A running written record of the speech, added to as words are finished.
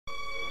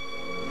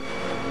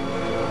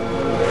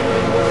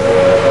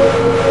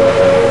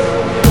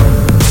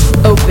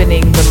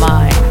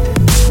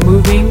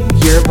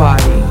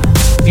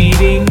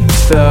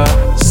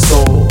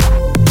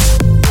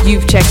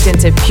checked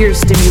into Pure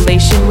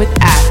Stimulation with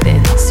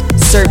Athens,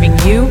 serving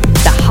you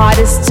the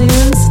hottest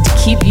tunes to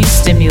keep you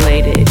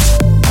stimulated.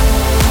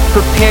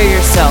 Prepare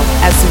yourself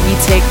as we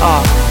take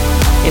off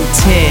in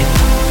 10,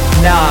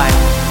 9,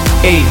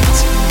 8,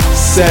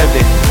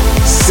 7,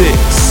 6,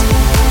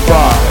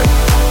 5,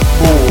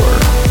 4,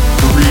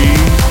 3,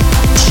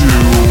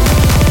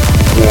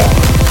 2,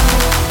 1.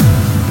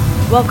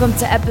 Welcome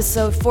to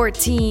episode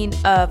 14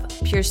 of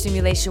Pure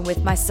Stimulation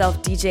with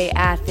myself, DJ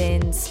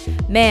Athens.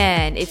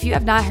 Man, if you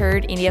have not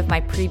heard any of my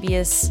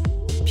previous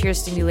Pure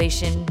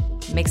Stimulation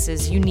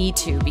mixes, you need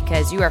to,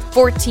 because you are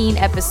 14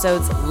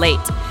 episodes late.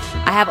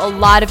 I have a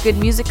lot of good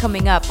music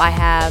coming up. I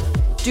have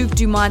Duke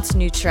Dumont's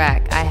new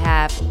track. I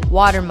have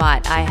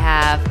Watermott. I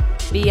have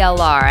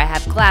BLR. I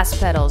have Glass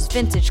Pedals,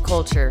 Vintage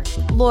Culture,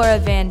 Laura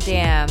Van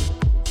Dam,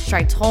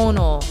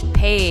 Tritonal,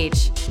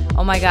 Paige.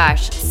 Oh my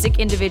gosh, sick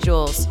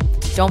individuals.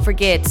 Don't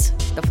forget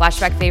the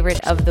flashback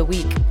favorite of the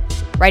week.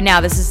 Right now,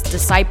 this is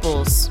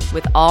Disciples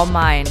with All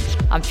Mine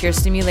on Pure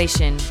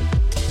Stimulation.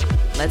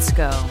 Let's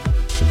go.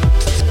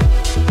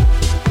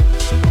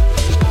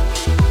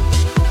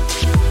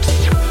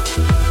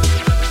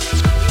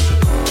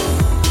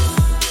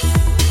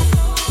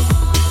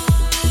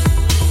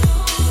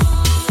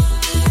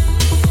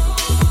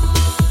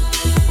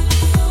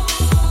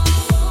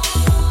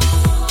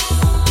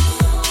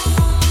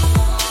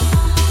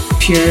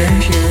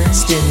 Pure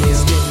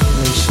Stimulation.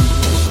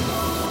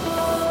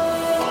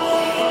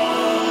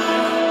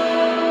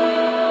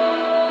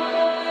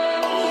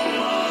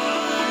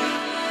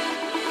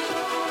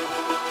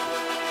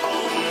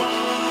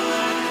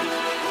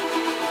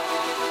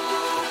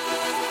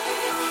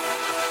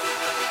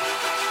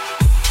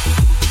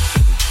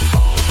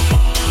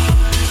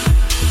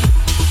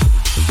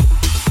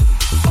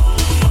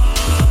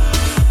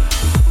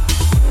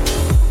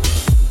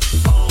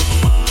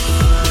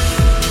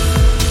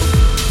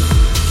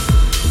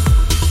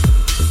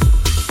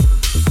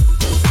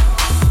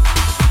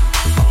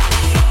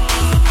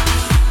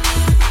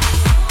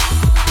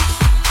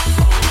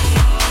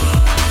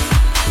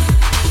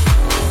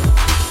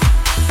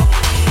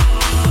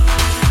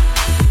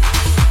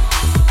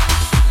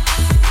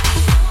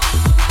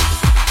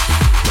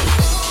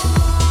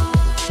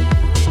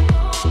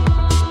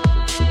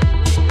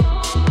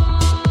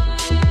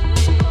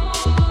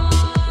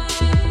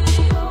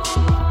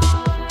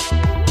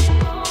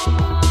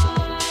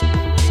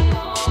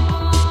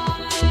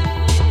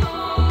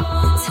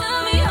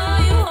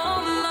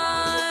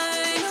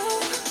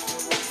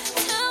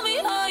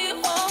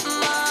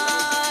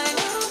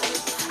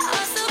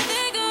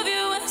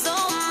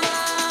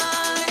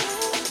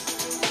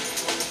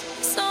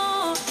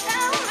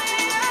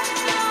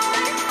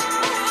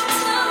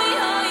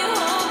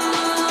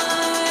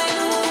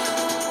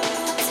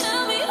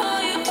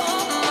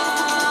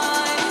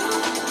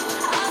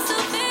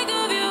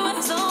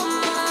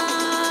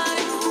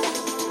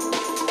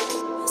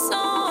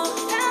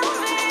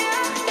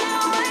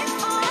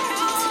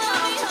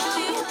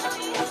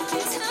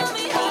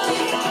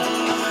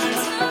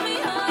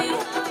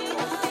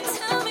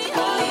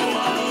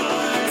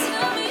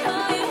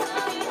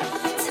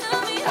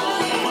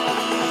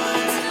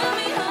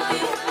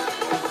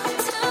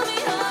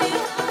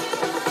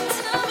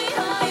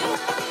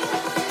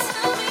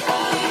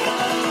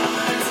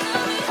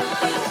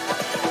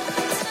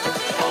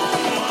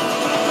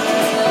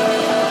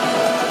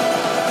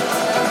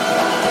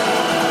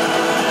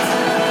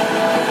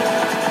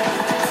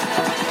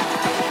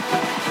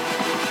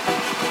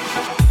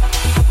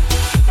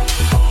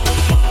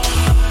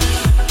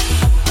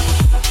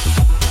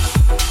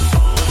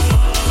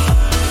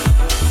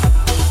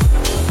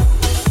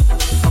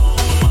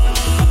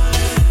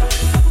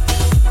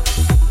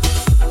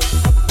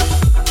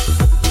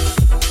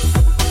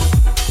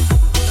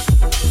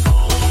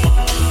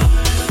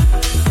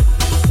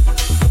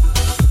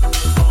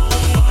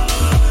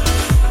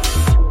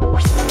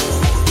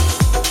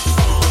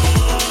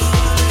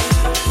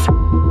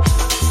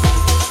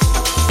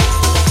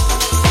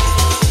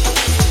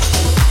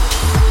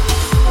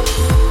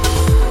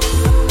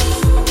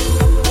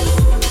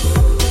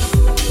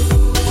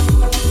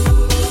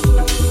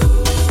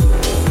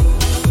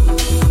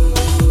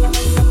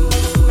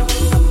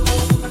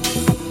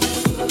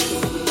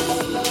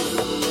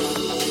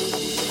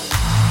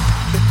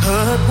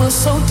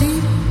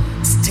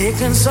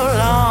 Taking so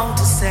long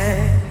to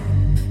say.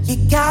 You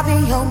got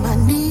me on my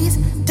knees,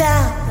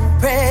 down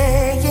and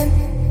praying,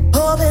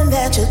 hoping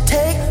that you'll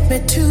take me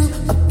to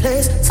a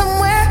place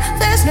somewhere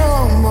there's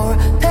no more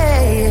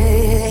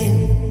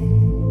pain.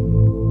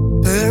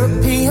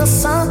 Therapy or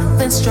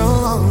something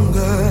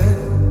stronger,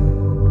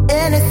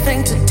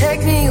 anything to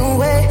take me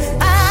away.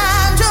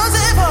 I'm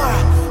choosing for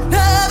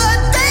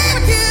another day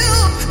with you.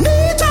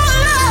 Need your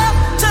love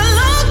to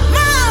look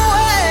my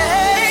way.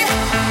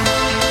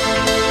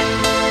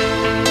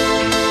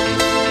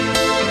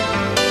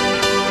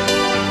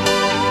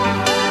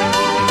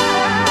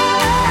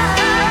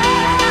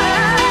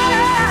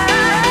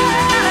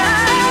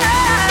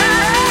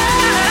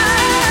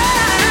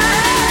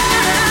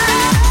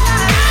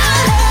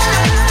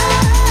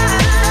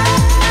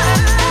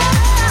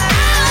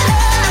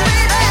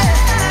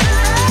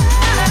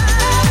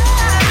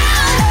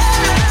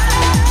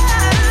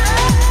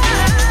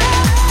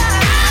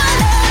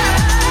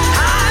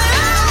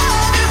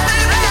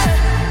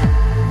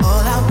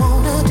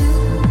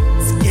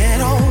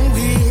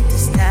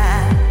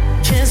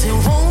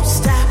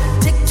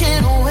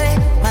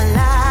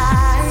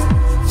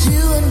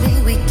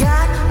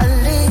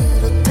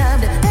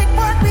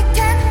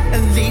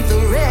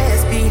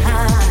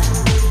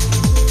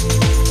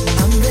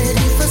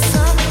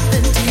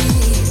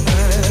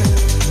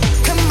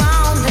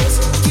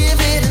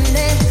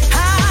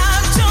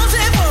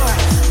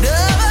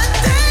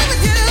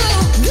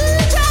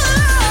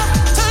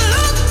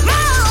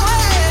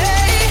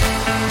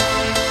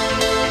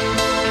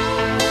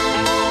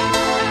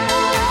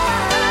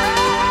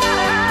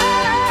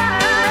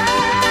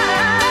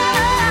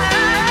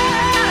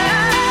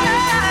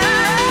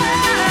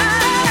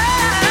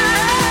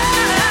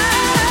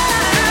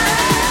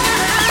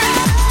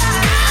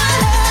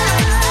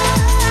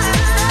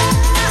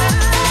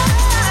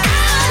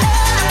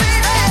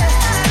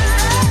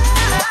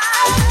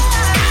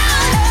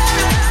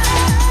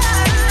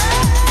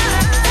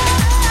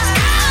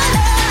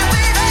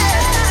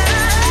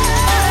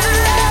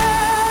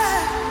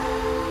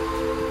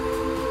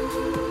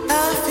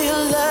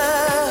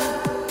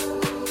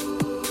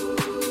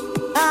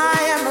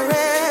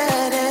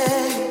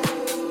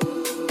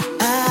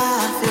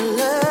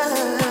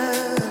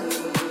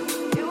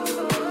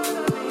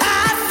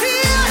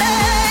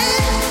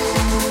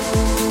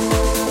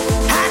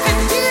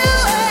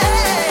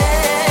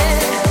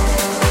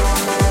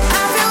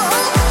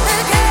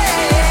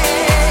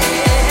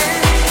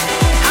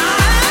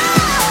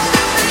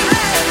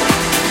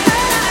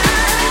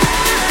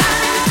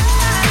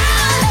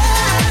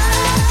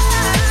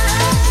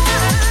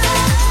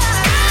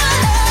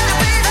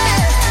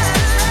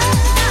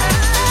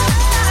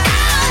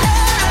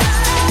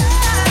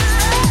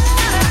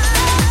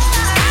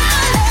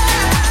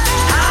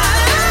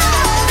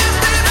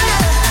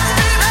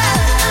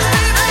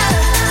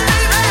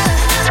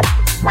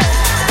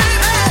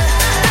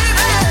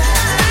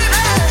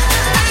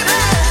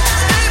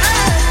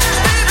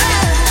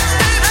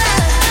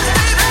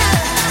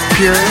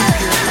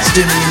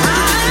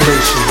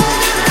 stimulation.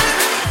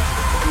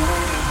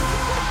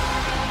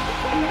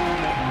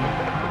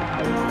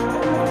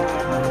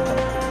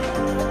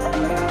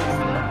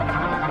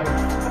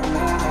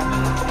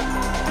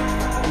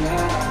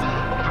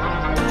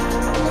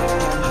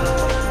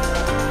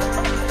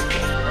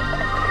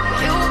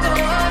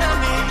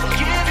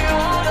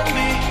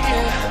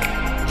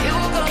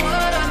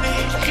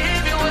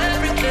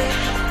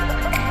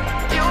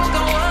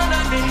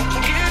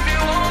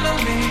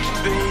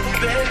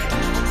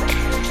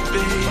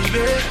 Baby,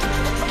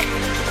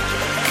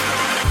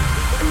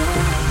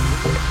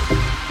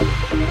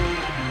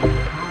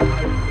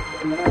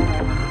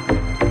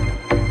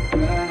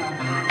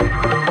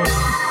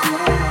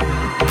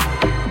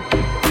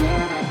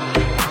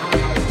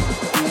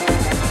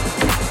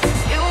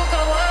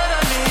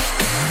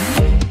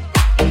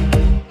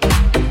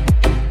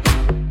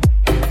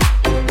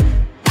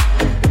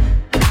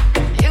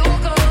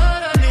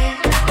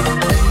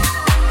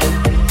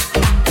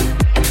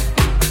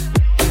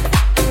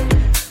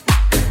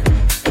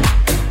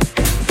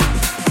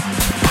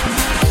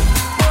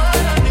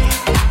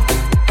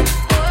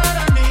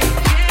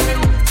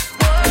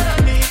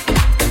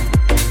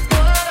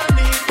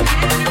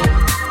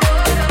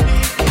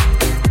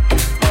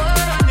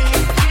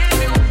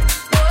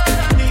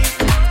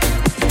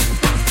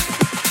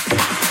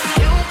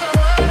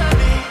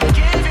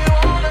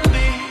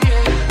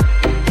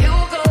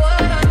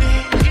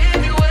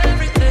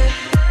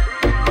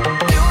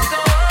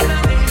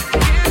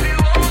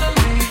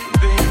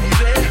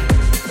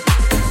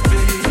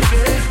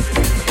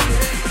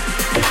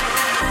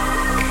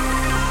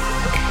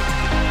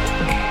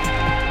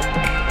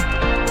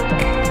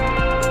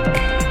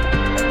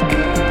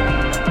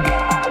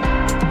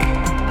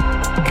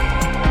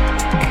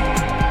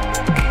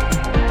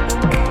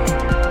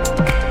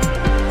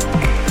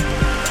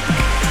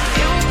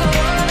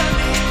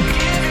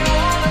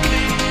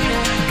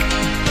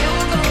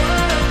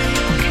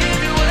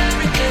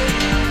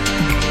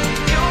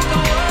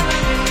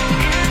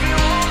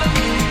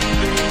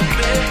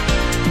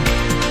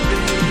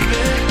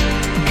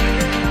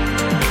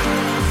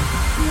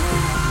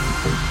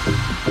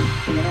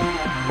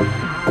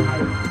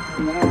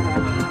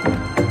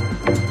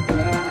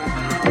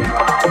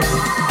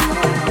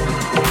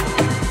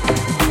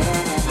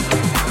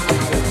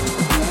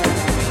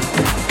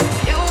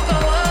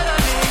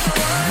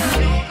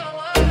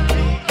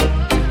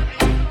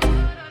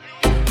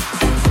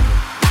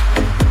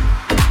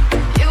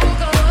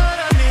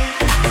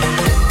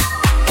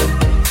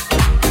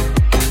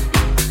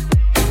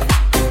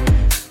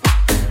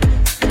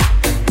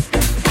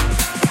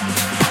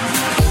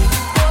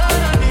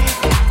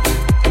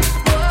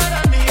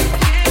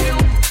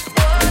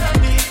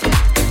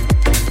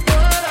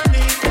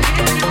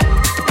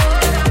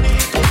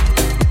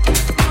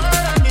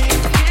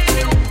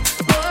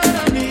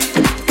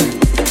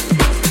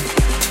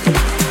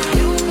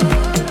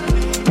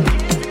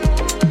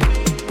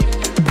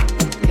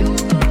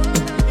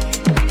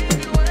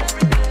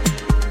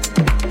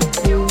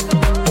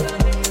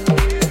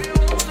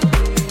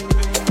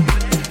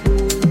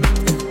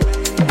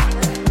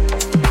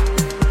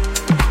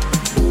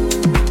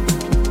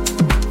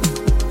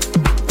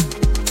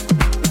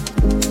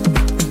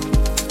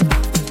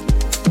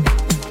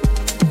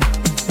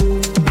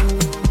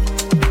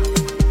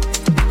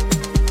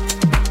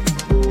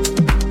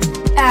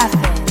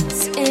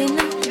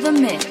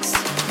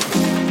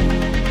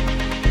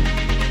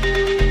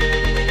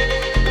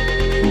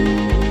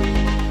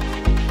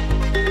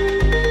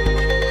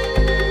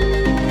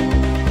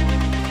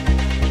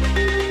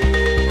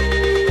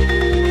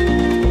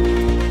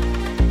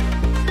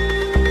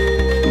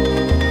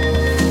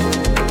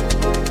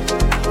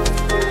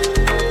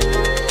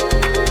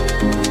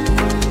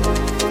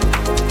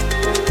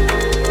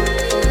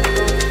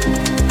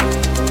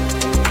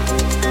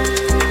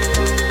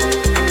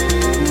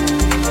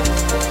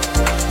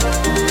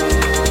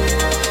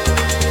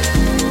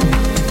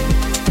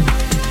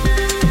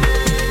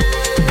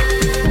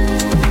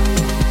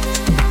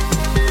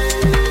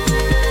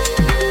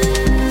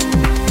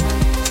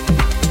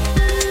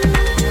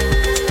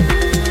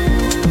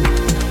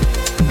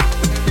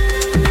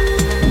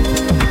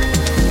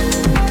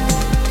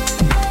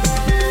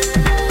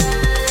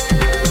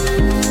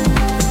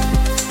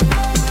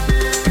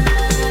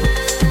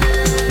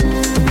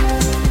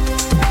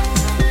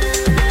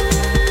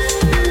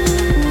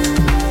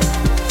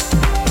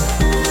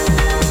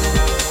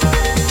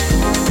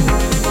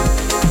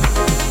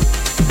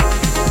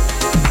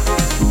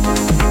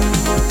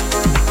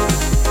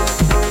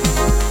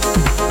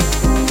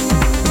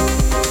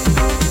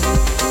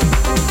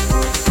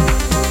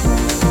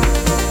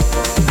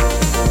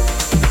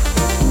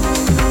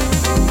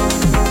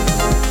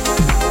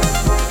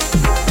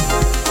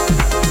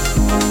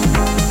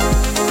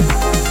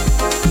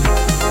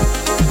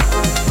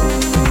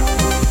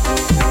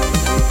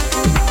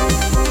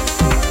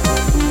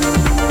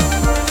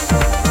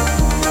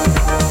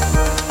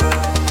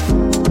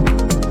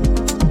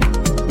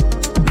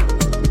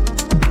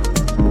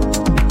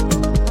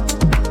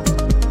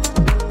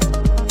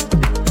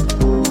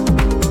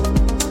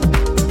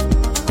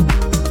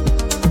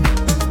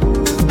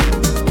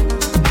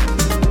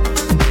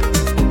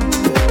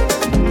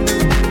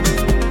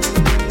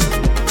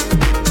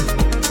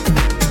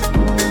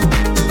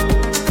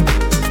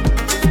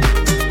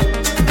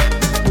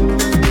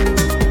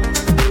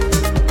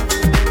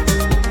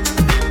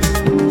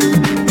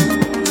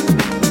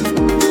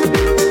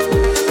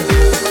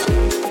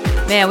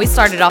 Man, we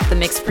started off the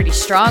mix pretty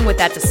strong with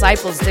that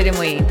Disciples, didn't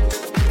we?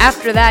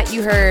 After that,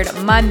 you heard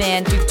my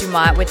man Duke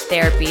Dumont with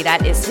Therapy.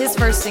 That is his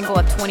first single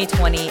of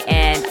 2020,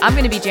 and I'm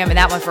going to be jamming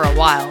that one for a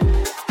while.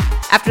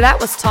 After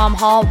that was Tom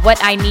Hall, What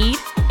I Need,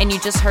 and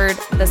you just heard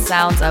the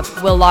sounds of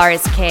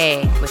Willaris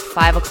K with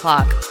 5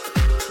 o'clock.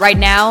 Right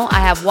now, I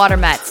have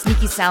Watermat,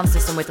 Sneaky Sound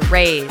System with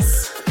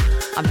Raise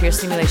on Pure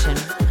Stimulation.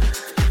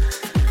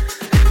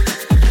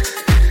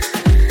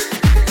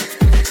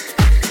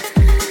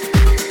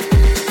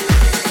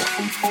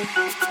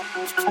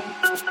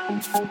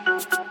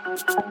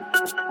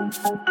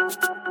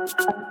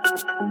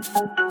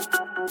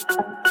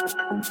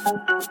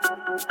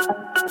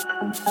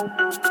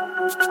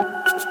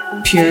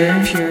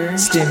 Pure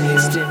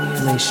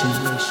stimulation.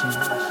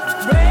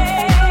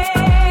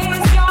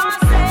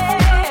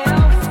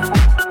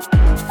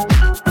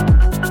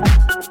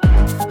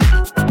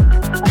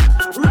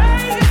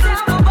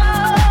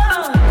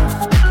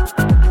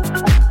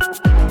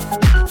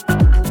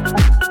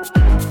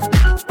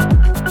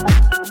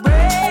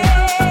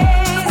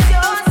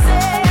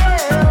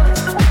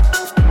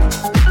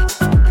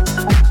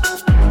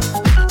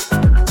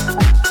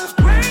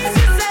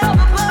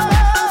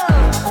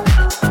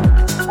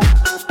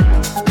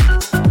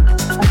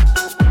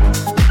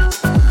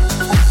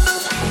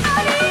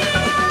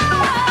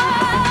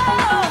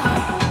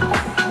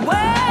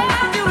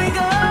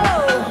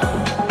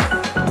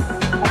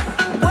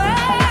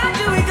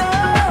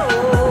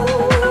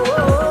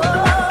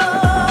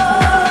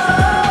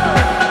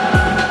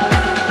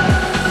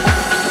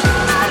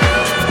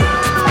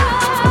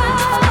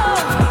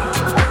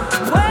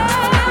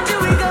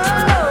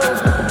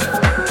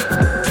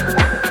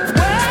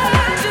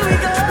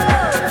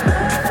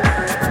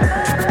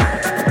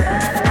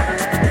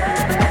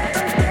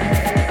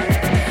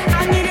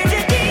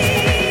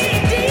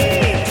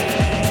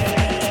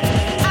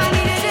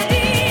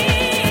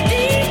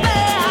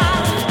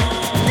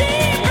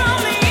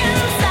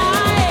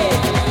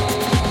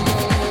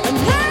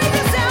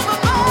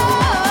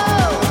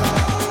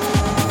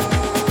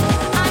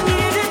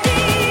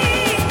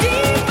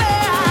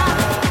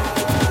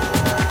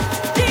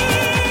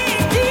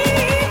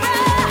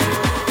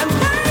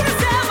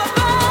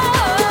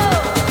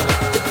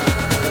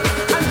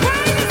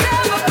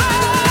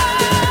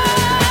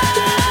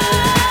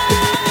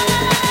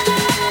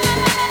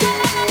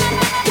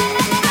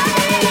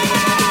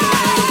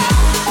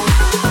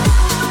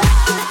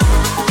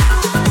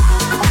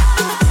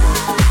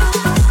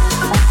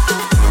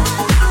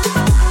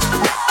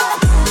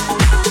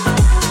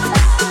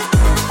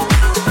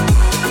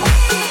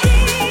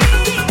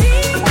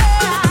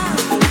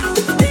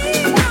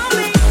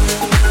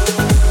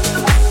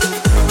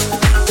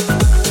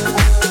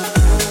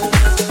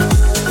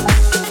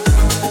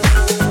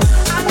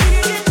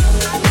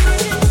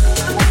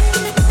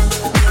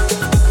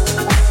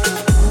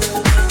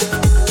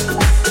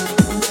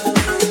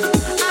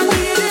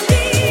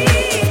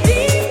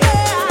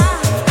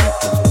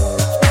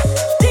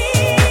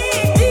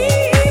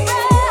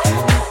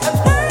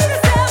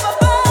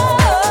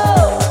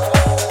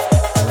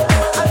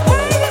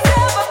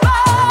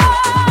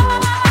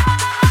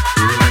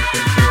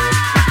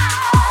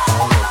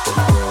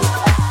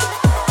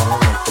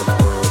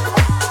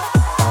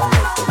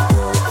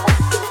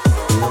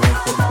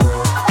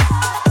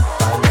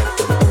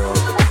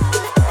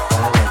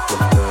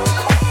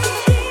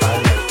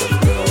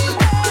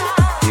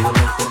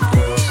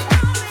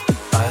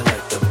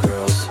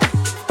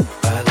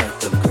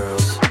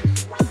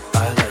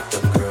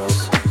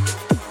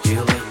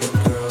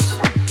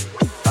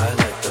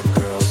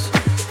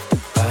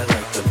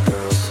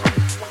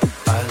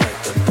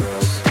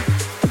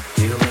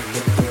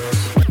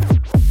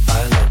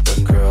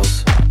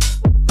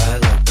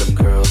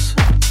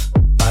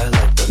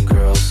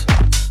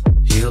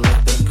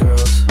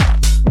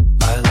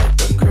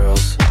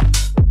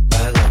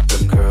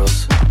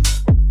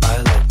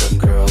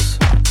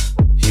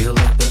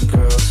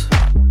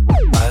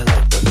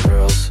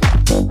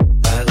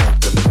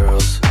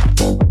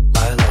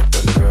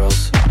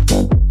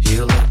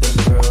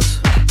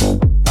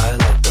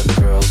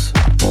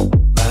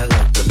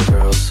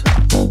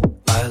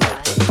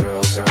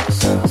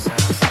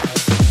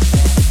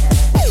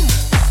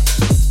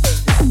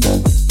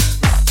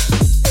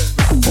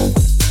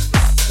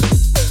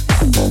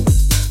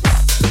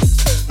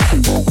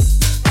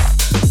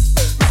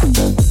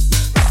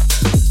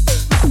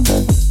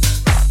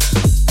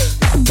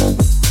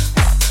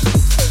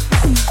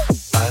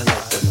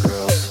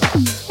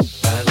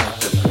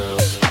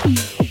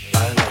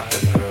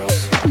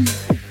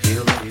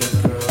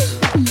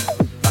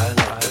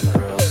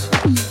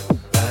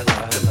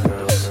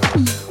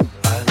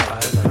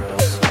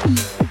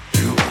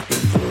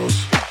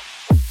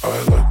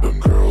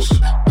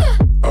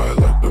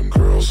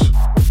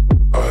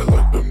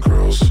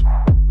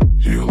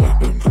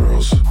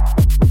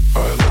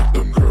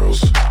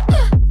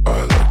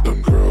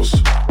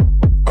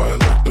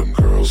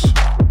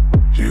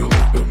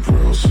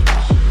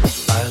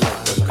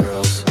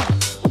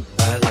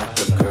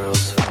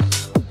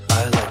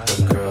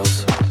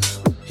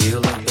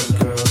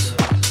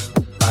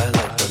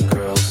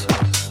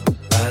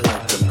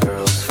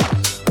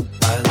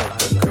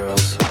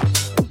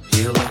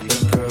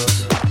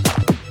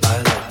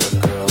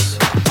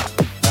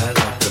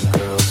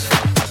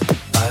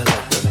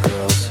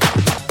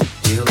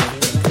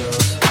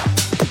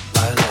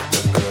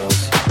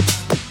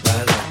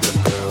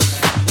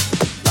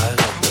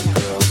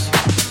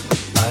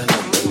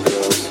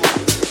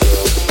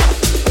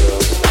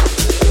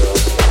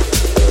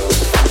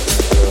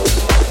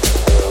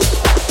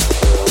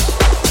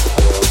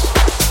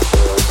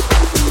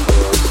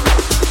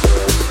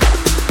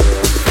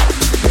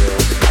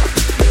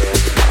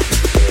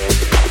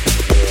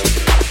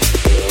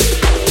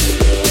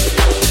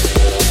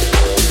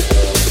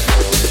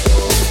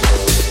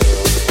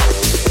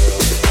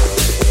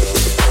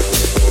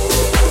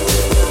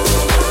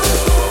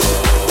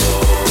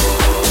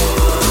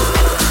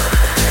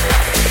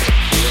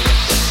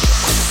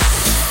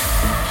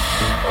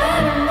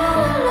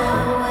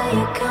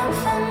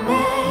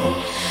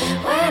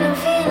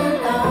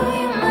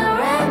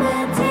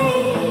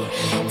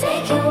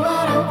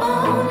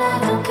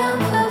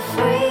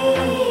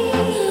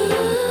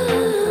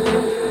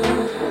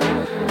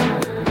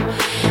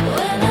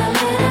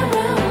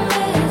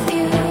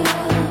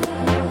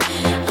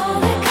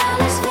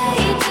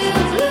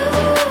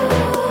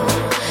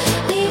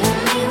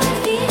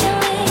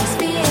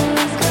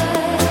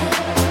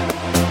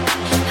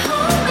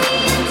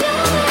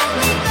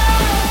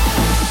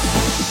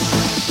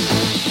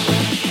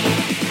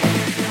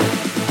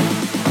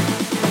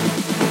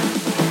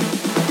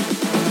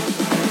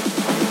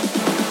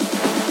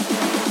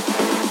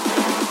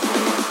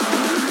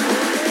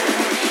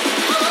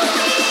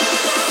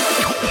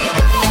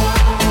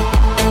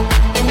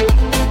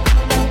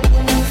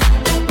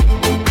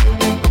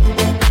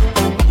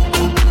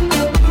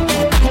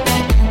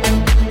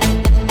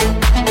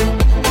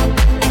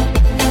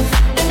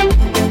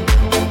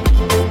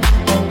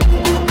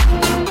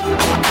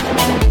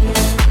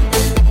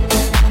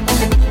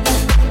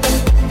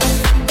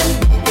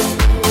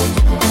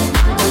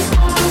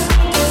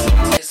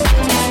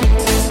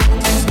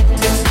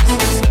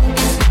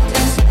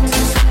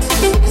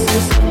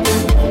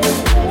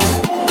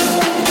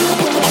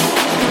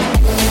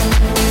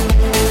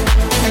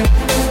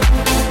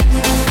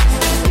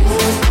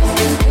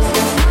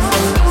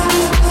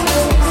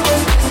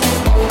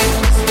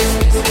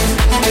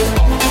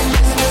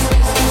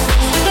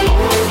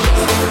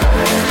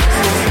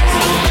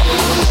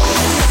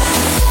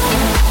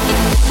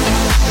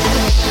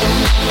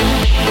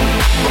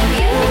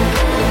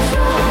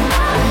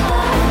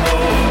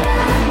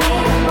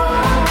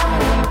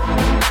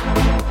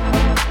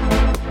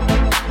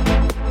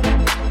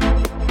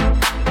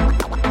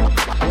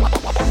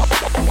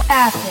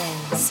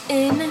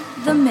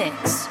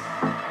 mix.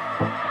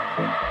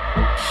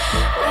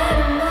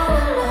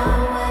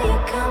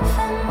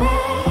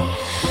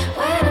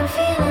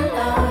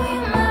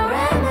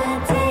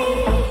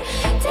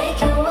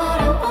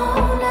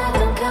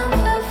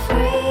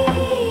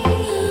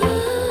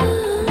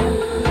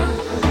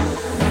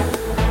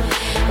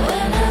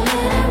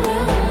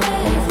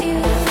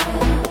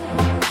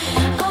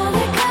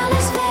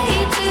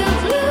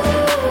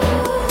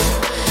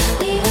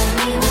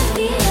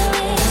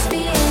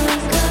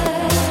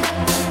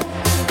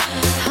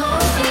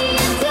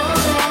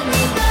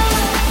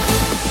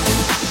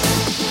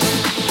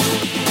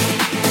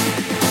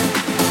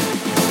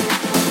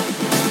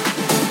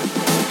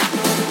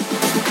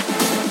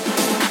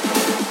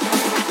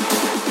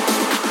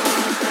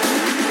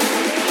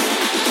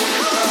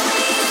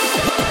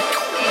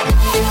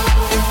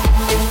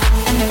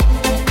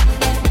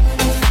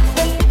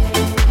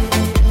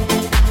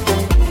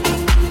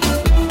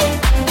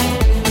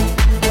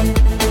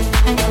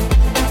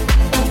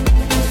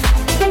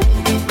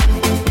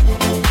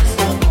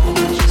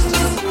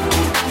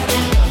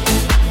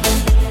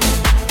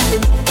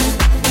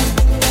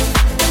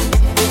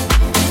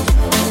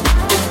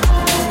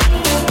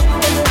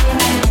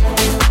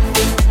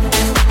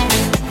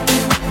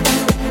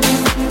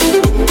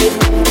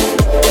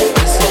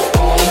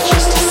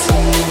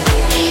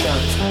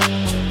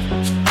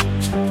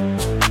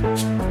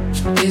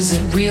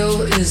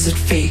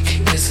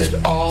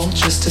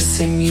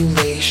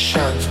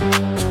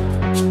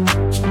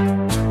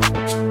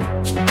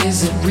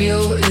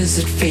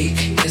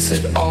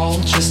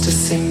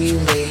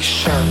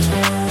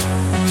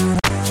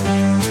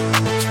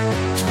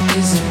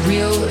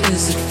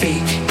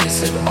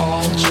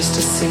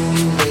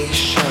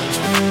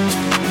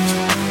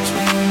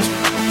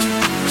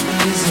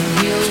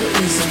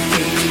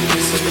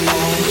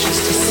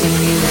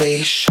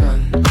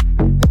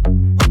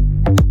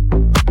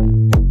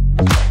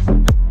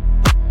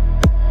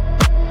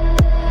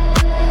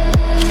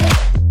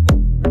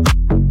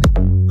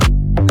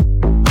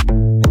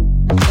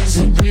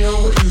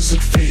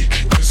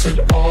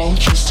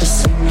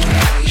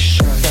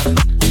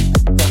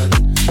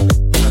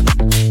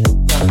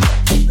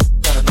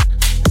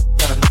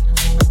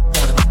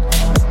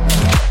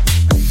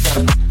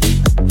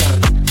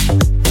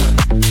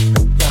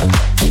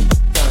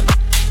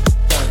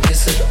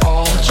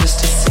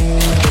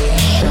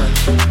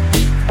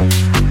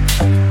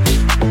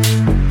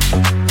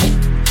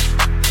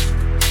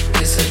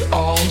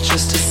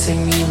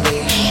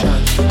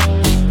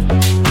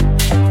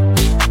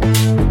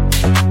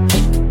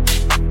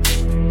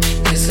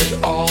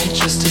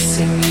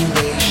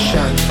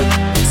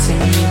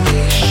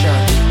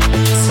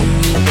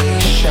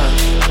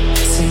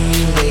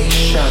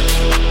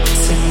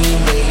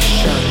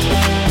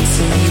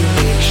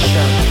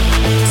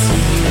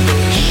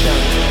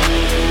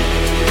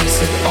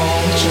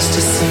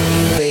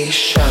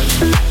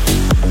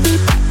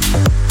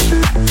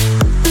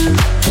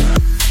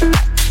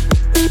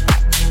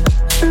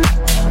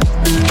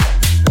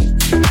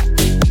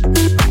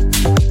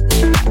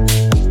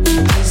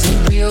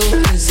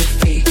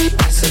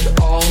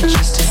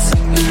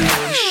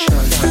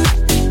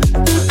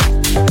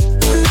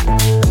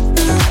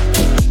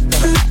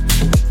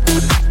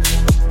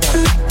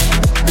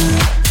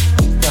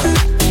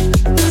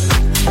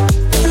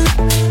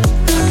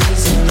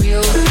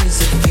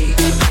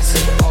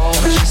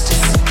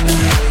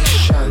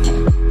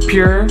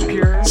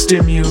 Pure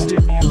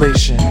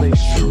stimulation.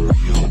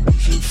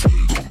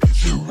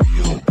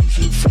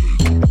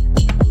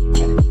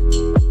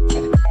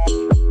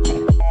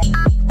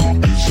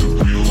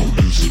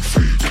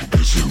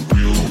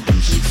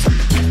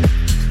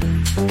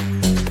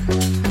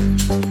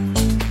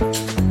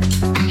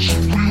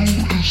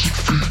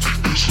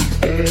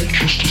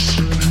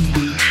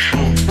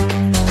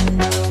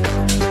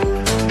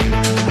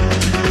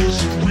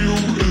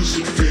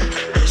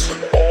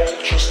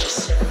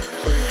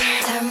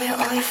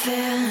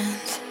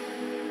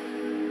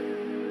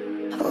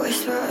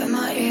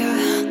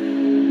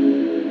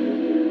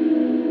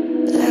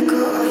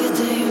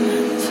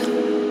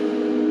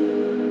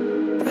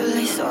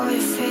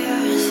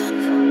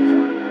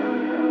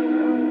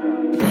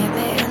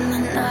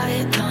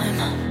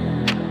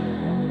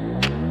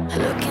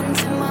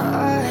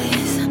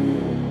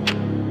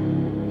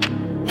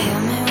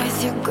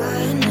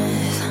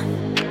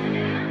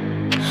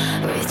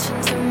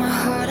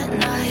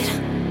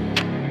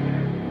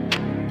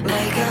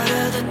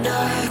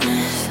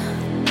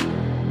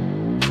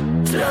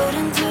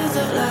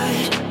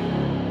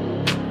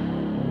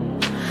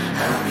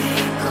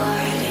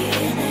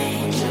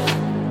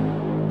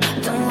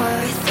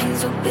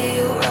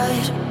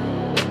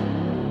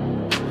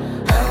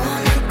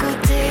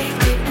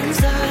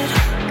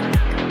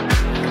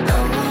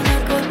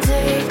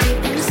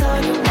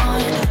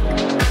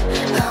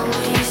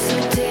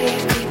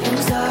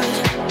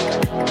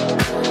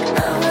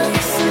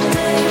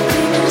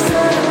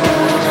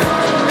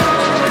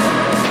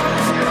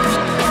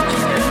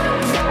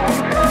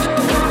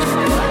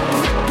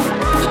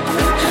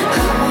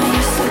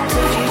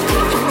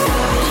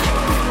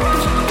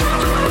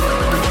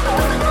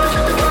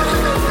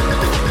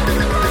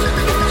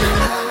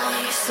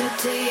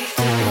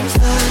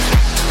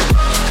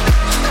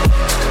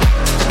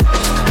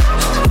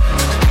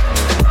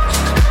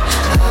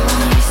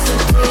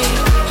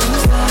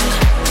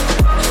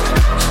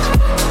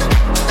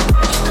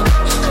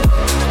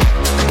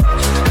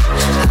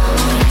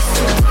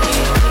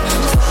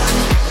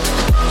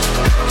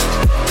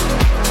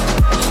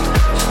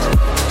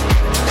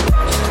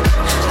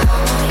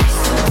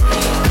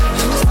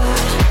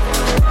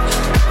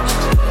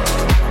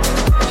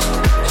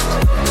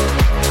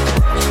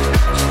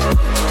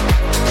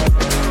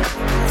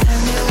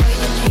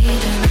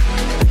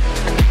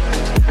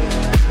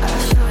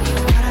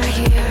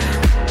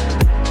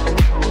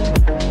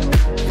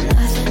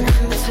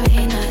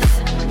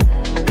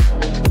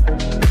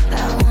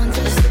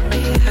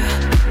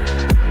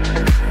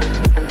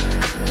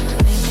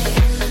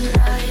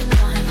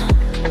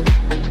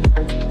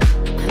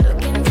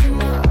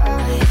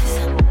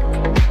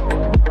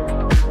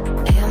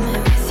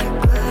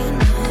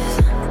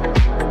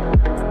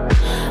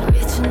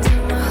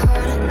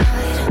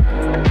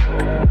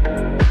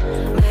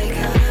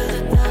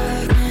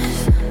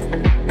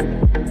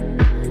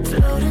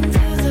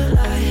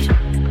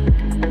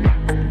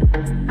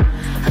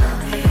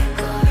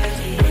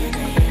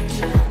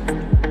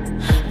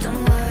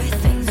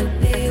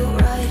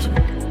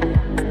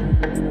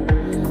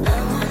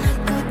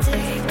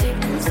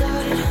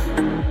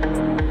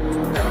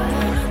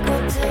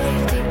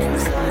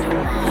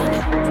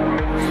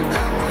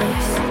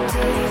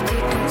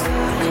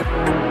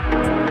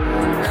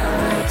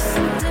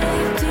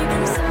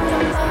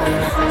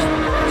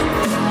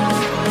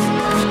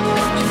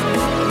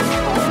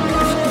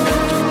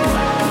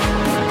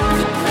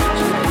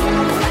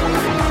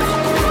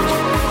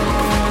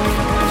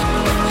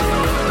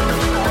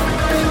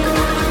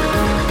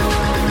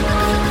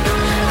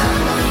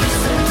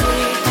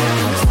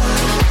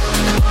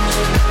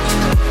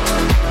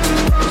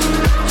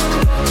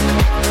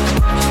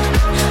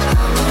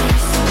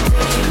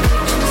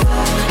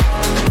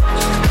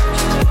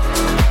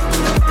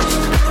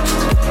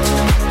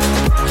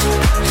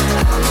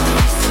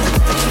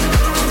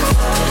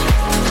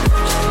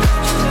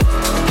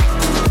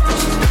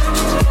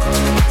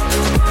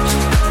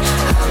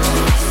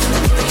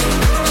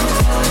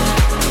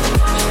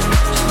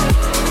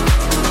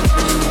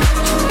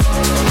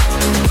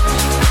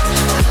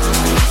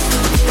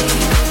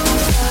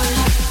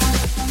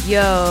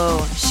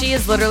 Yo, she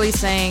is literally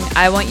saying,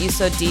 I want you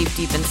so deep,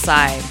 deep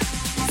inside.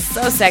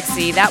 So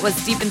sexy. That was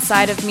Deep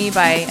Inside of Me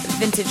by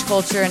Vintage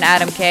Culture and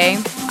Adam K.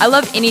 I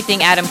love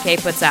anything Adam K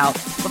puts out.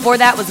 Before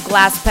that was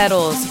Glass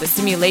Petals with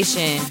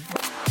Simulation.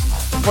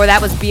 Before that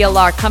was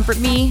BLR Comfort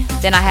Me.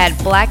 Then I had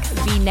Black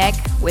V-Neck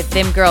with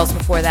Them Girls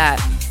before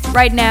that.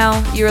 Right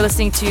now, you're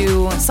listening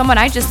to someone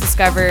I just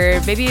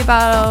discovered maybe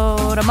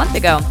about a month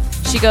ago.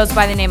 She goes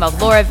by the name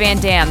of Laura Van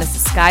Dam. This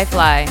is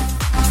Skyfly.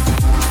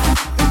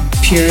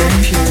 Pure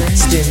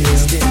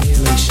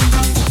stimulation.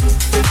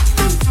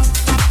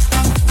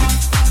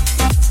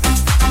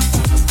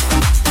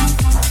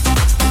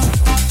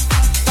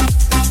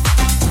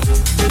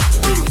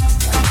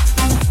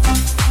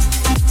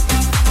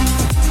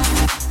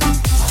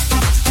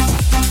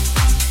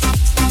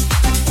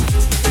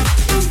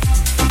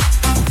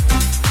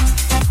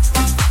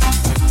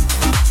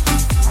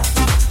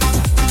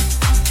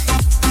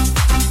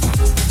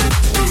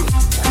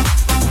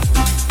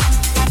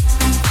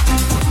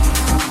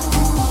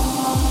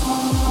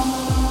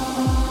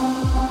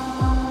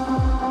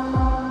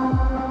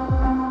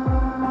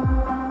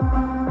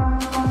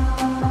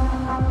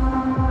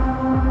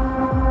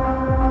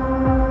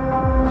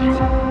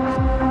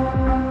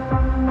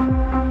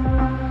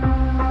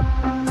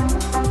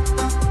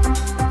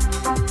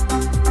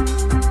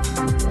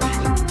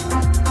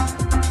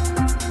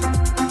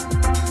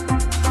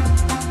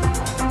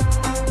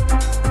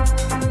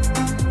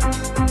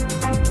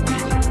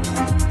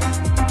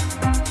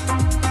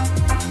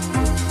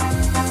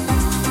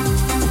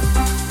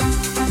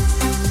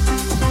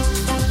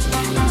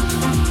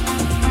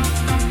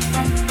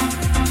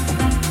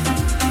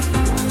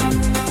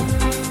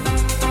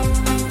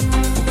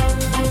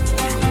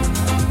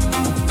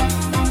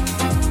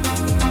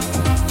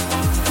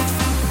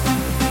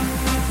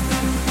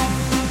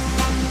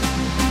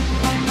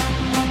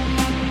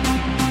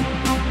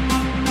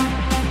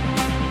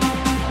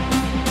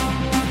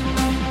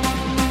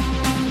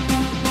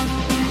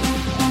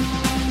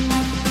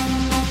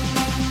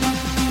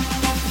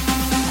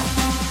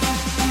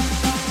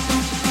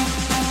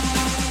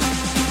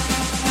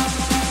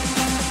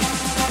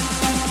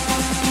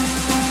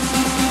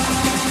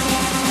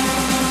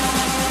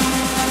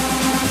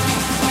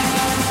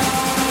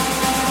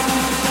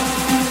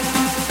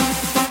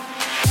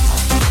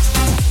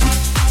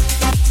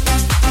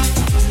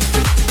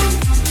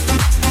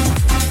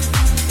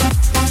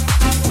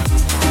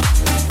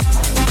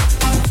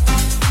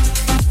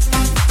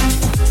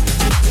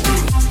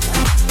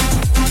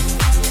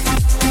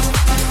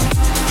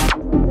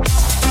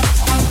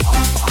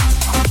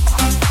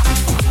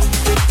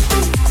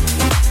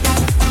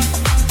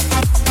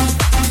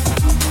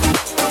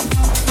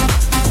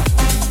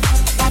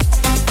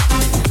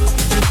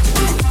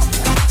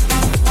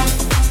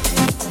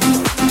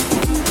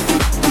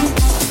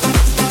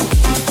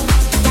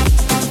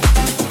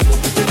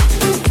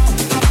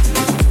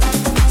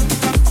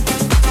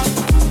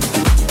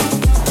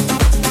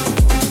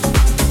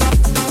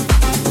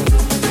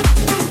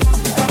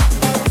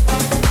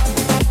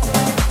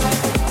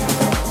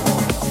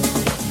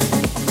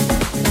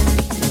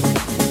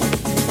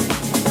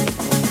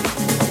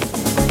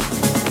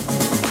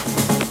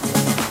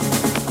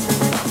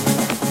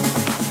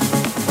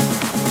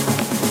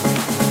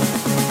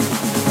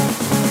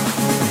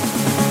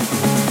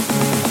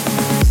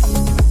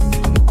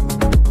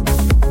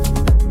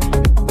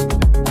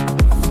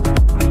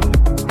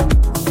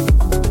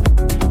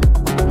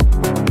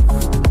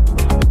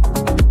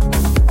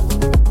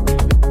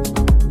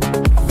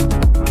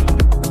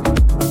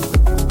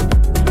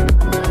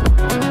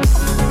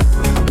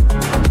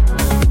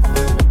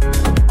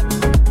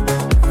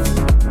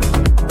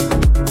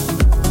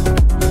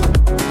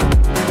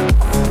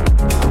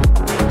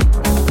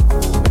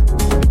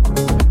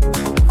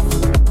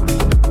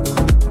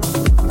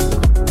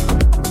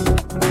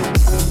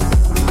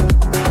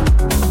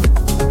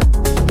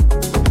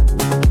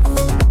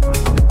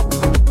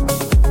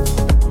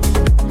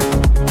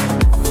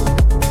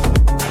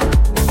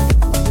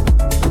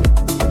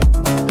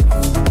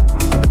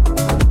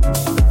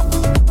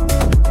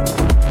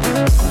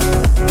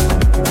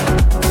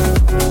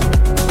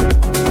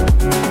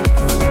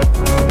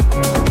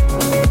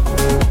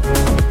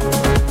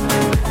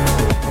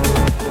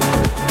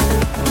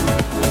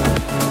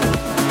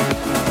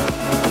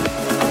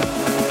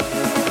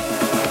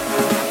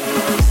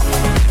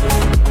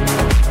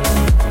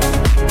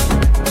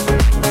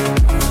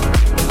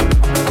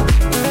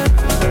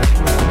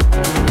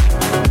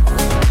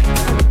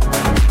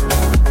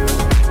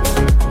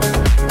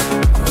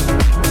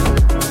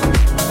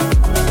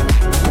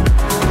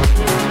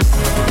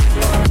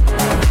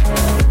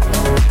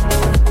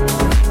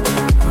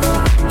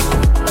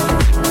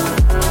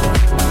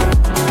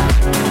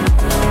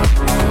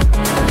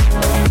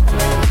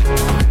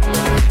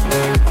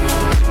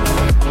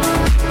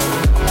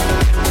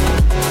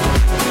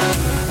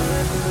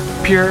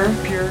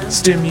 Pure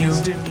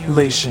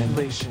stimulation.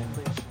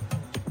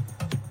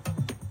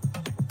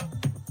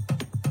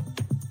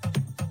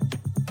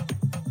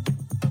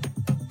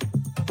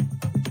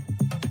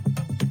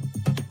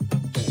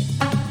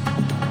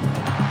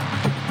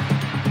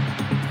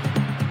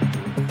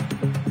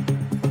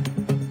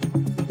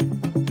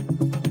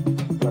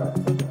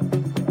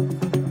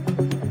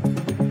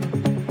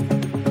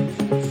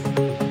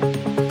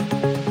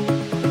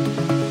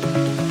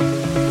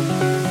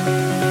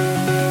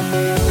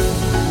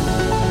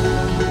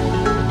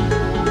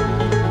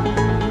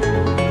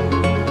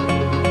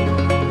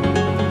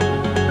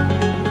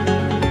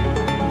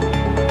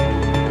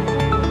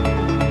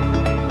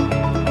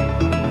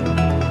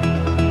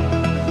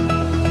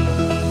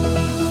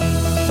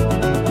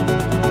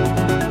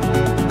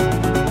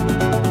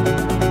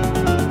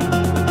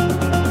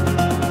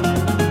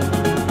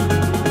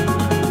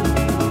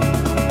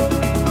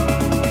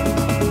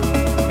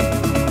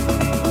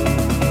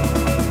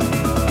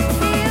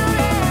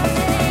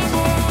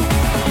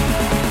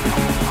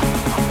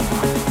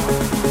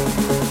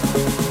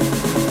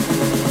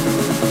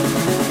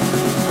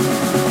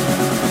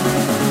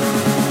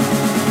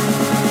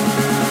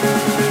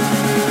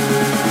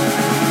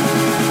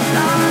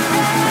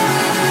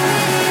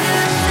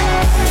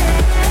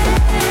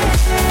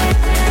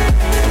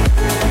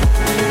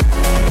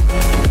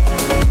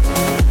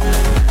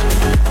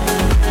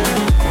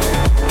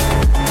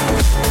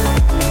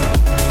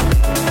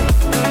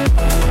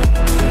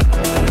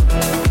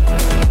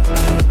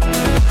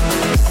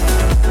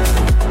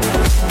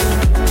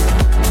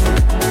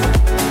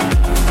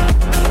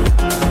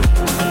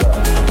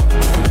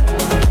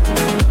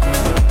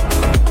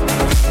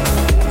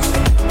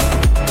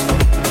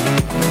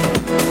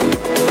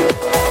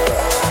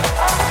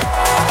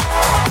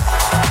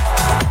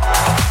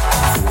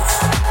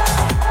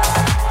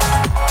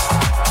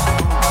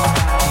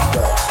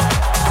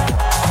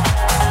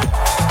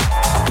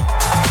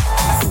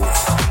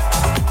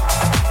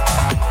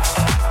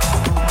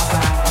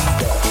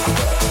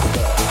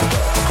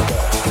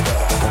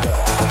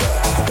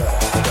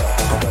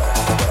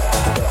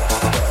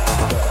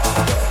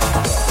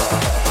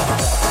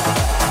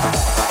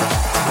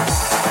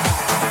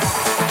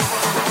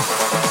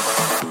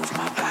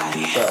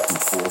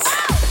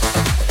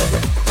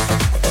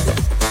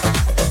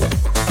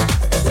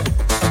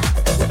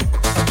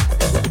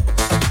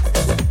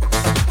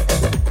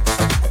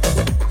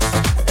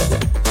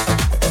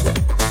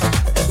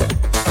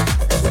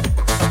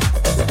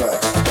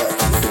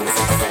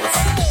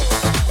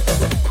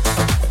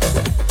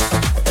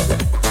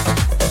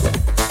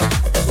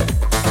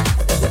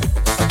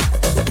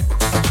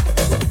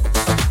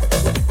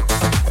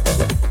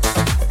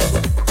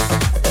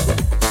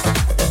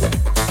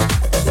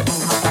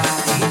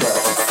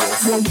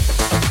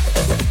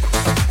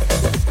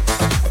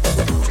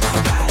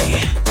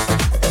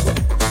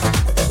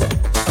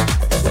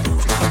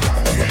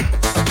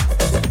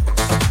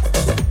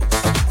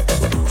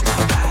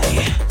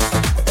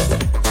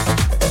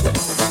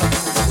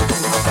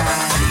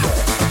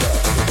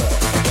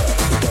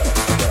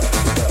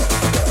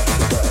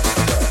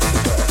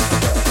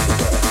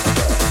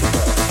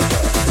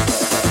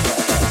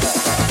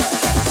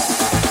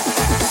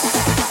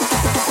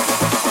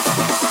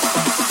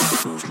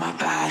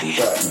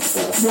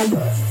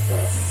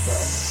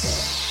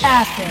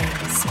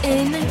 Athens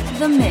in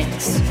the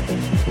mix.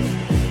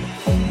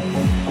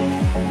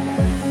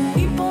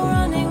 People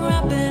running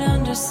rapid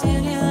under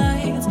city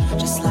lights,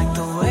 just like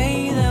the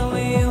way that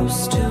we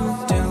used to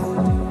do.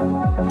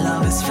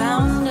 Love has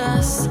found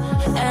us,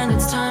 and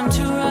it's time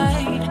to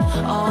right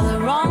all the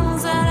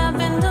wrongs that have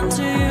been done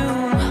to you.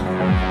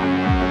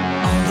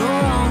 All the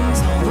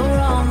wrongs, all the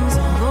wrongs,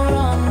 all the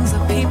wrongs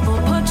that people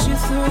put you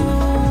through.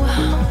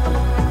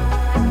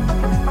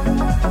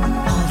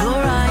 All the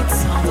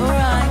rights, all the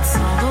rights,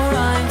 all the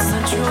rights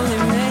that truly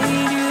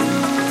made you.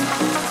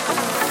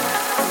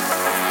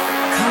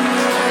 Come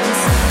alive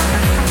inside.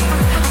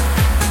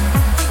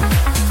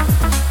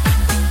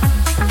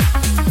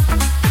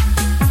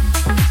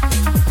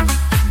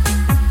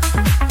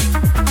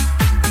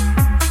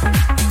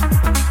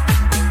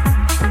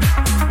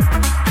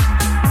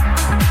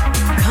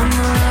 Come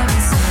alive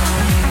inside.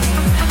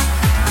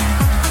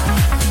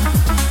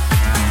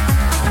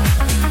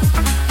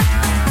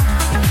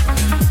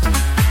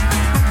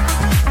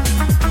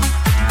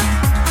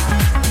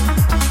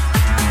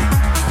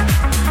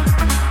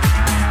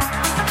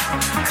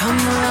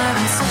 Come alive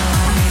inside.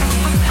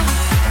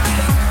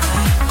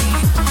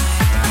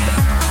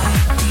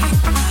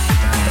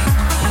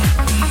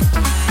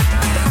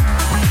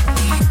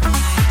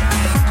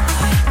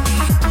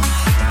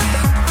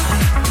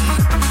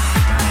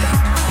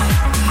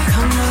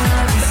 Come alive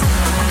inside.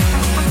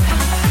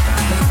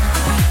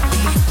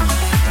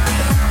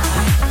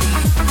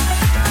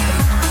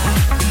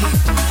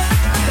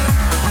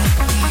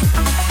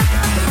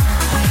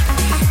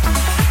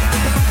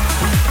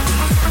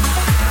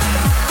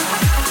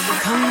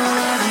 Come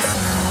alive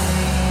inside.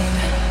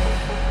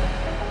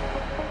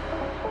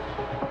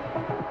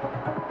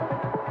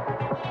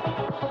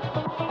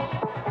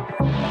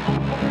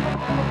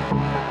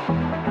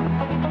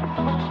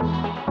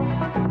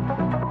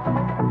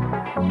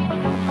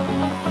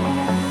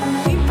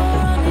 People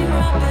running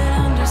rapid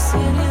under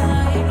city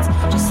lights,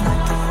 just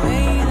like the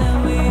way that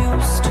we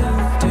used to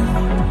do.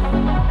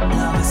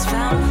 Love has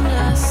found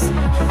us,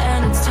 and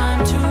it's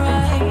time to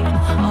right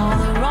all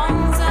the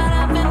wrongs that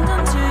have been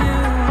done to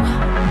you.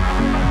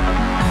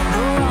 All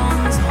the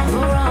wrongs, all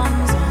the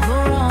wrongs, all the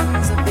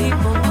wrongs that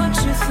people put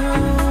you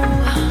through.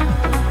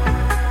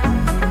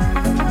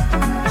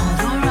 All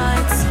the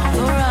rights, all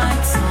the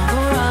rights, all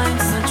the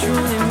rights that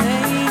truly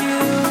made you.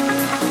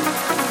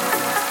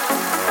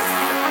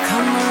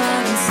 Come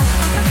alive inside.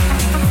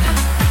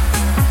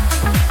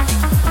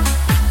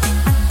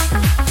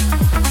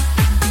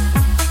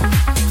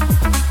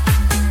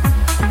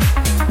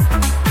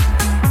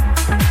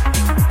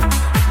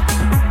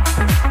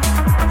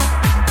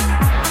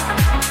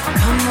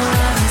 Come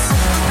alive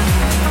inside.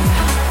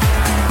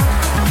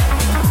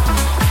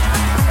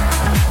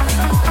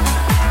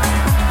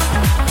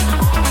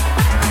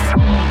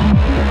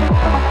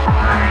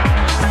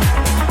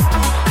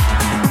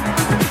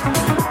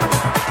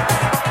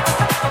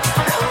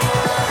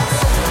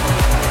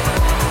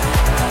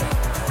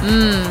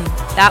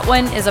 That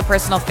one is a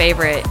personal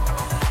favorite.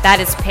 That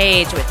is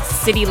Paige with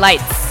City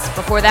Lights.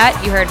 Before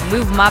that, you heard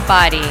Move My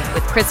Body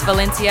with Chris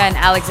Valencia and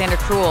Alexander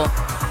Cruel.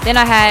 Then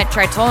I had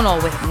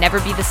Tritonal with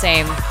Never Be the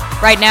Same.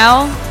 Right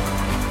now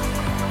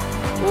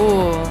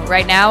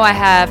I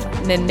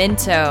have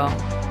Memento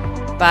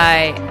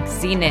by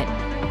Zenit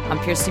on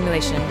Pure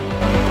Stimulation.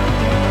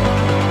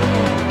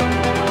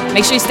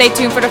 Make sure you stay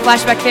tuned for the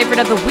flashback favorite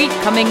of the week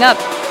coming up.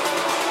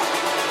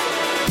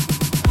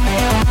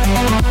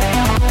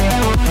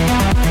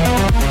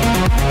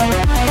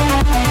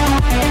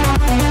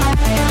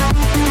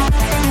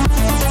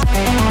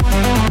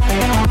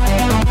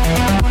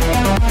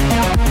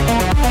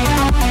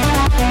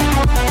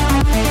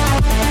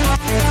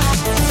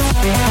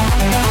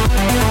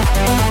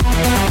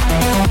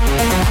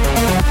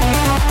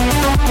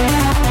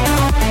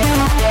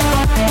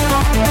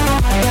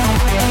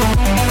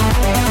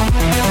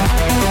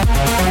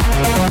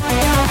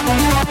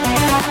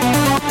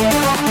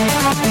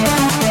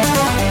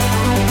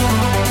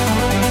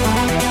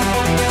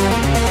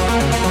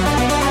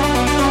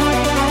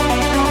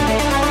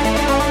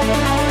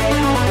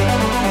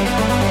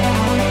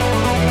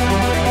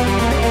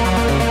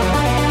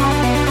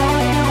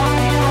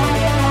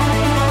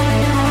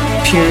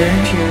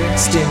 Pure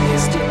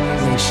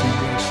stimulation.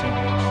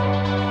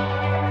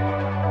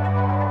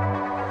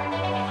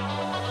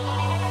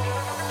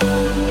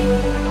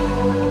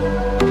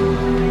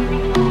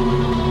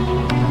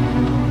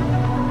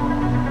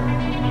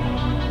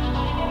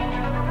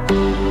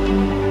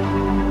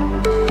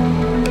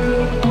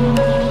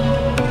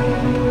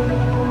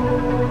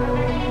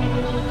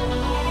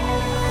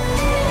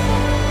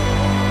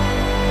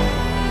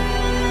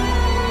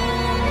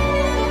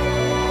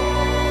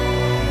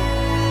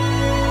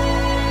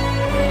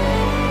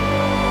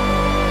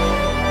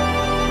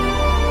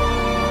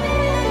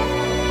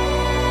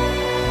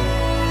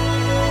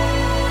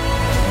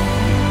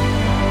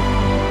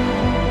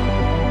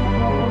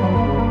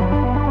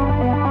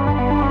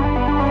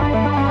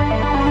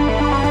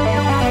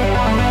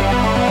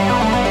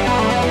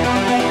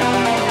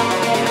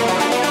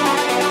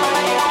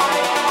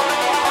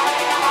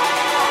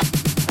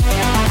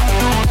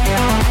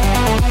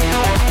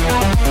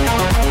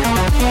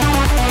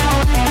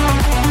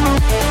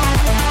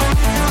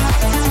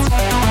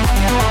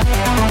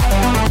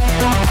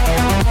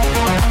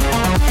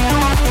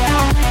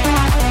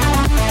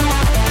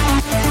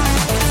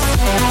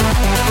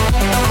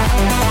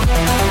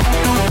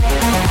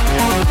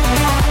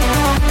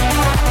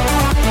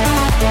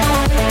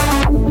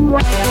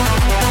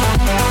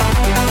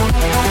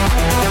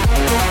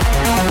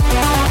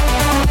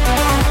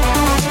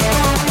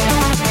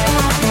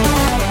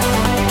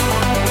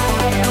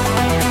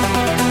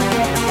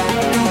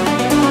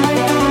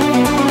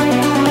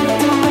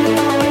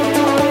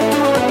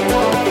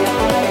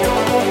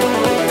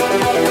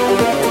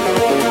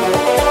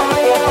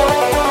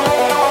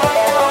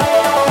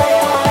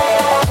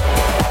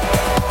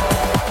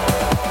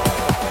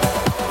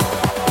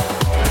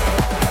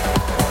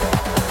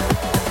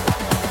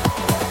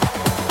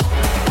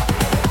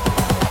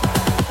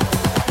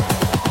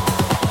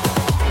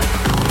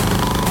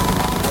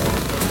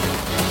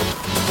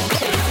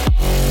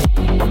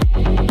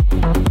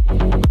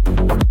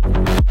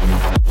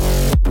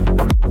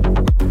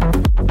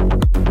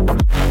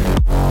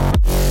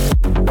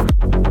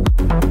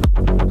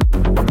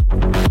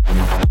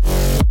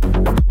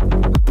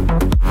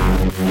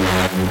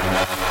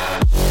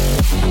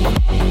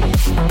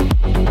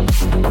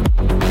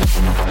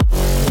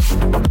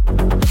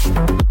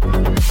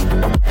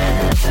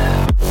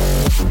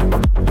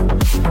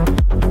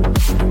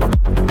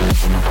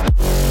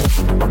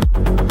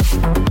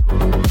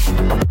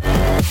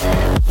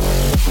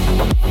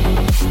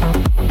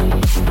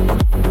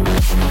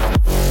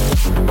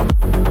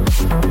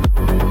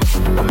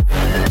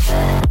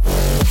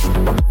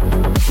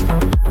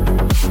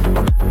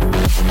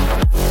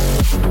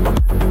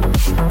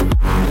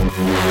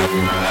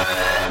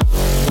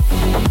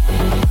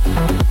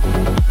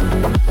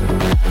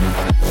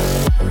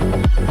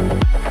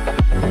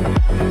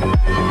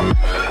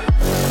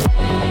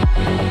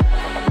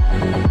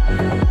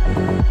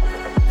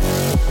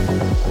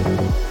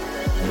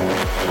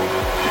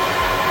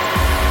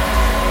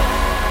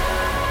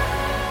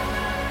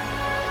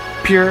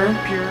 Pure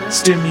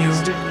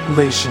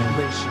stimulation.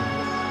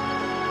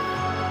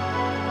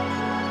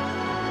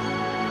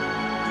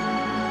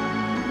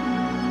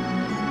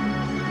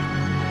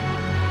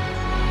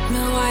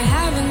 No, I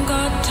haven't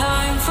got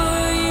time for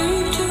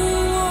you to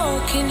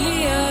walk in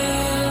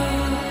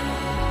here.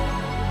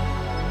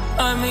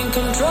 I'm in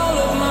control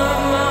of my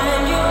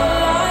mind. Your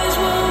lies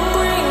will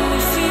bring me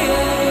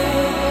fear.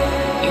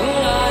 Your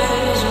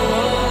lies are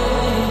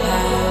all you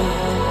have.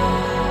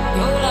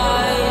 Your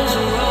lies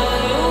are all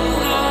you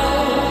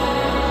have.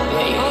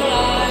 Yeah, your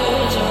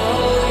lies are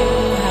all you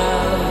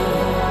have.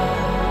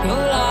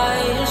 Your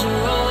lies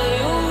are all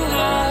you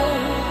have.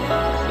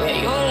 Yeah,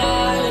 your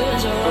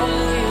lies are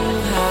all you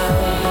have.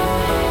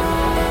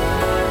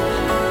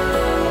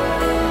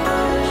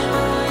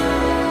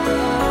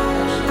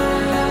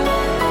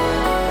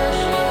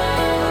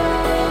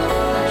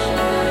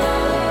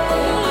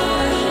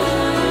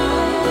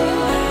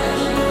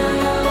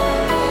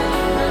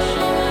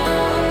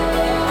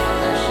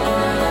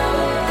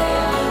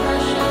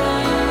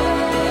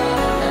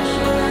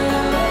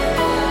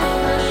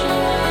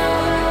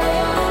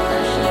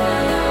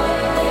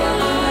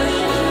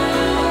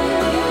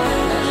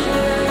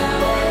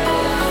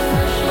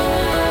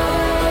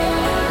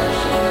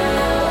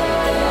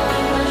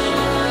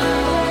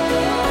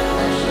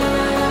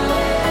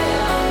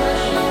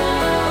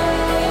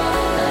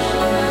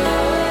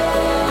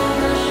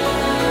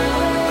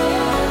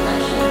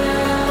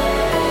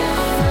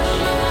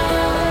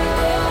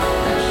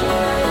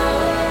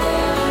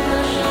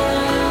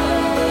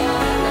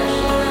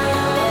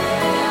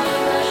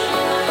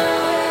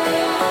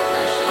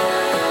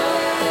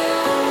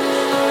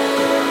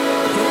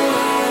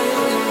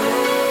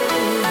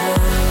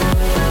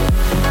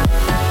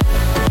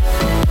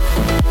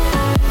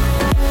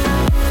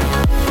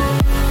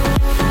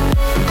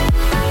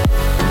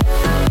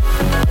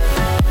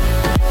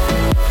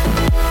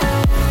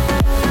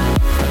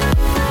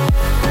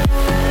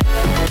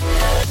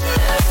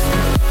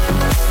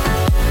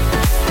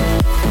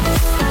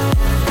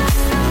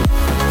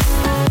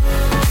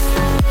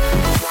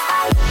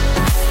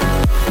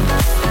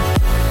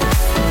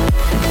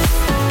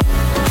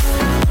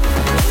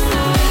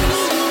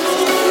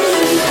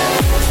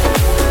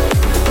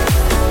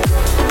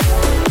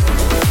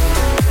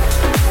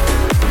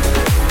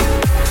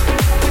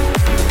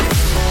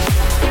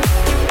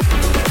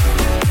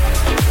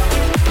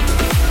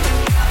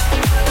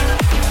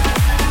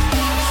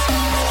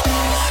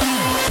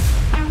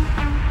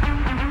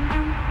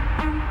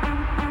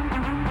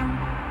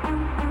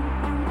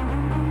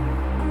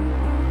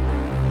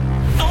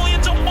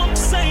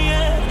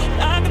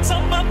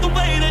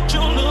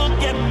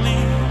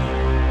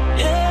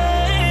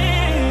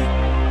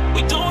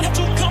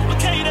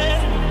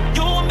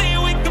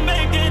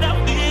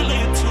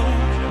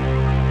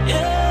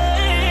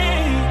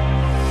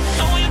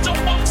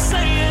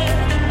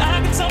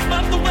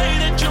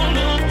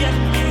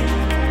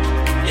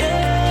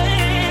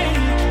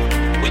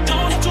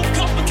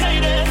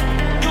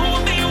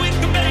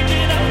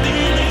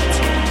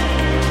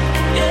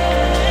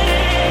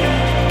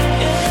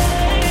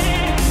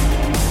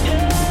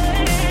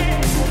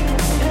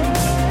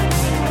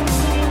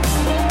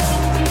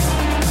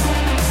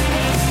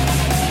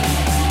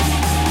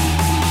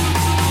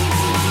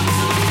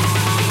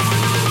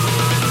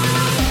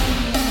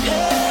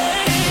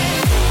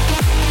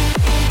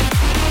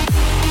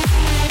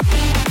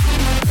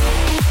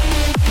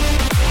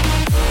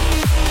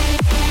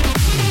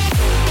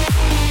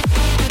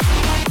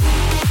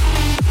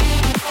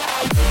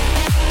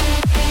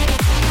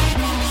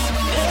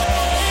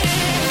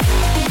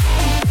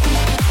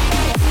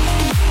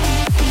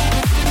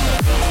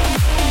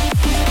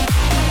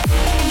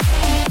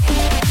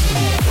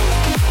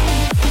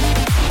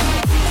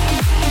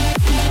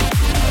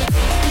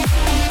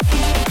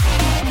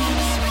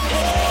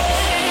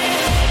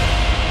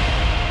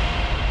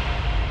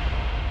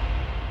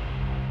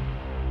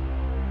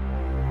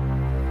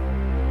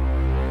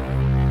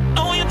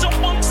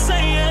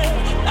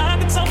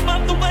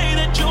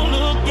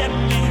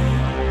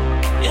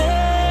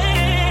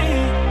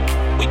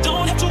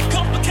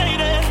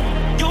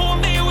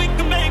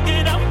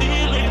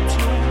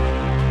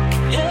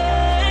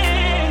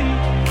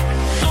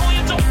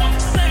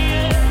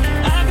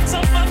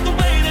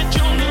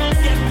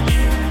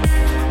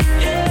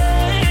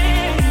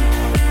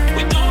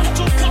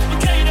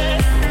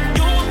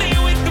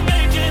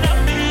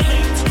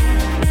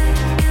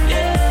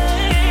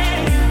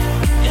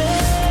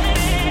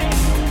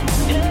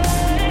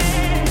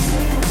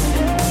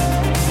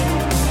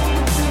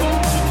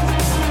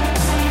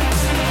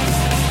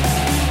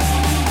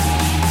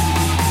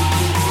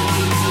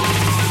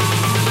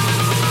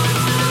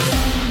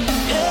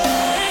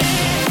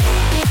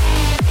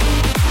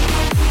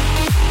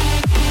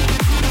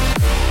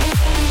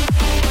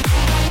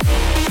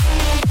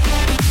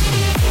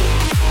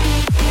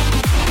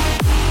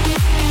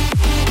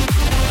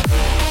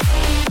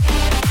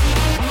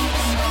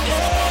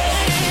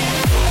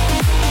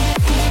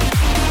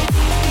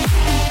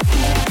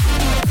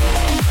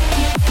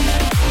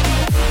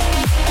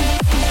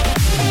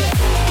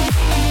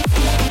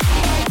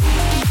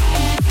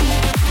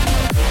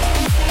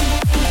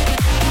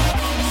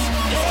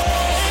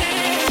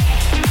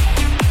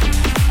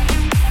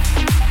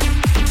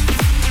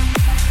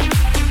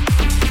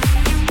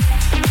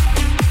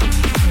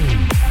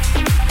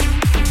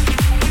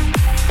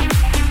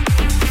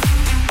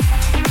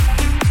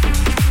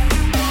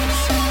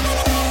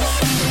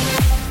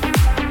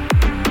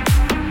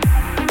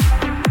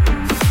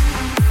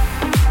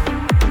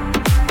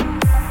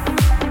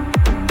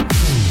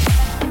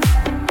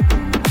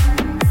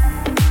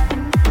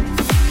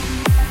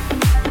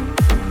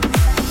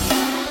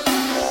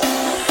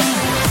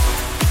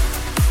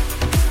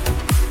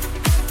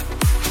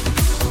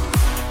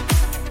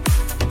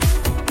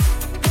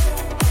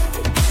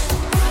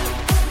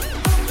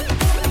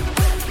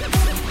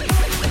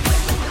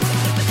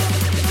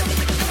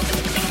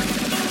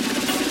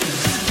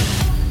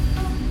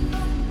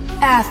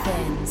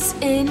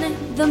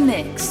 in the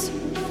mix.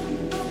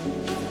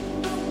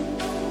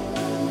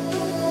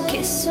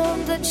 Kiss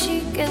on the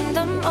cheek in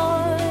the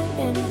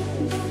morning.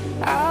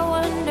 I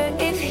wonder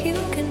if you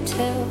can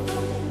tell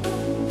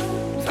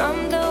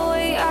from the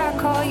way I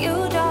call you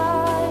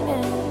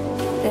darling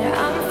that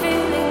I'm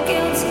feeling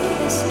guilty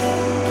this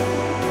day.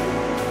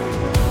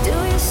 Do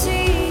you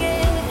see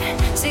it?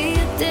 See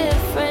a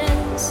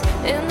difference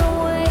in the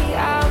way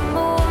I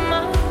move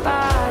my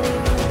body?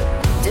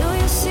 Do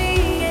you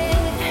see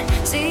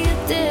it? See a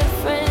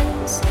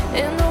difference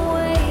in the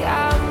way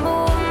I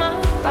move my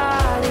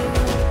body?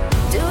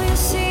 Do you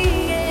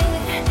see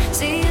it?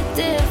 See a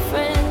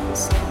difference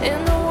in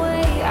the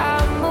way I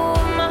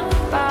move my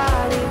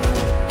body?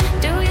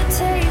 Do you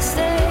taste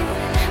it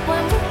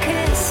when we're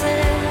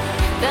kissing?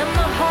 Then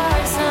my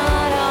heart's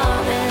not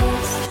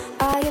honest.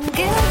 I am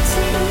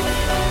guilty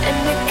and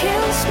it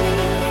kills me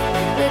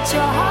that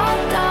your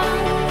heart down.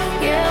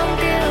 Yeah, I'm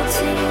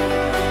guilty.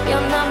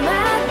 You're not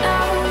mad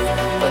now,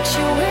 but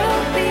you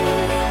will be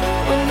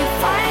when you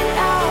find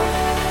out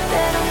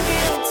that I'm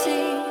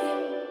guilty.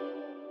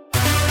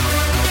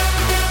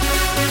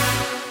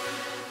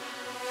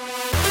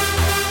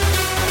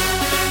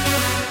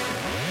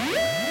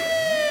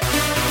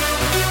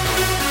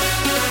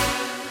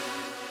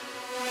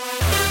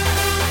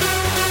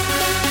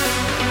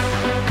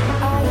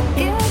 I am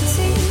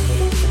guilty,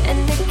 and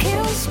it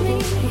kills me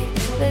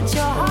that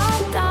your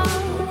heart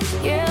down.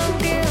 Yeah, I'm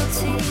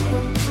guilty.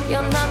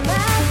 You're not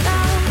mad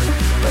now,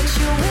 but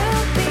you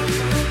will be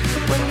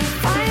when you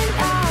find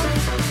out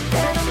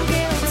that I'm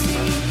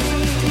guilty.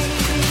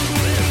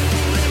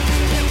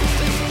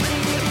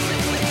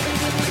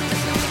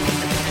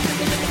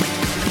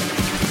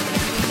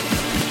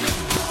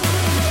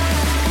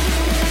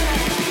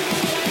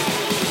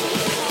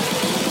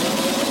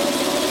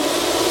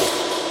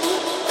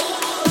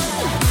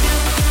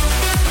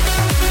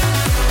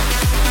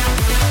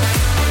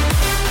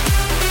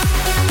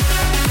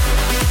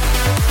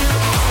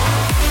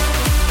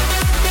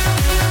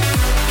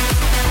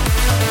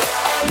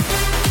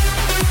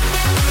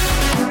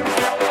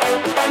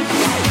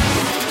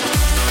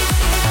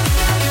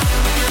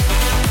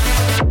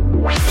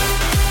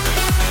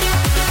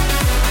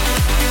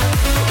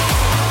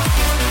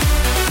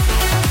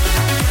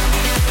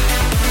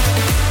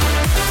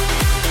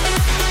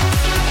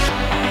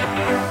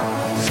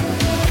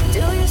 Do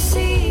you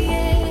see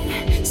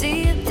it?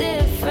 See a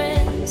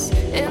difference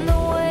in the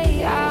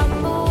way I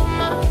move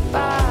my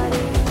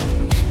body?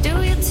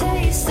 Do you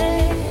taste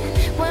it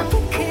when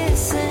we're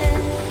kissing?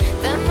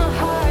 Then my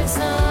heart's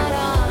not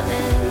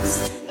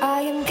honest.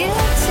 I am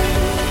guilty,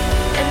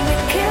 and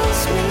it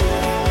kills me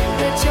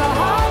that your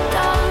heart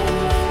down.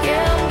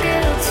 Yeah, I'm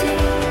guilty.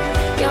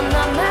 You're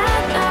not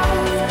mad now,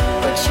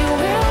 but you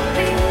will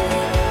be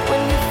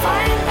when you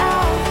find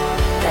out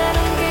that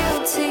I'm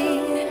guilty.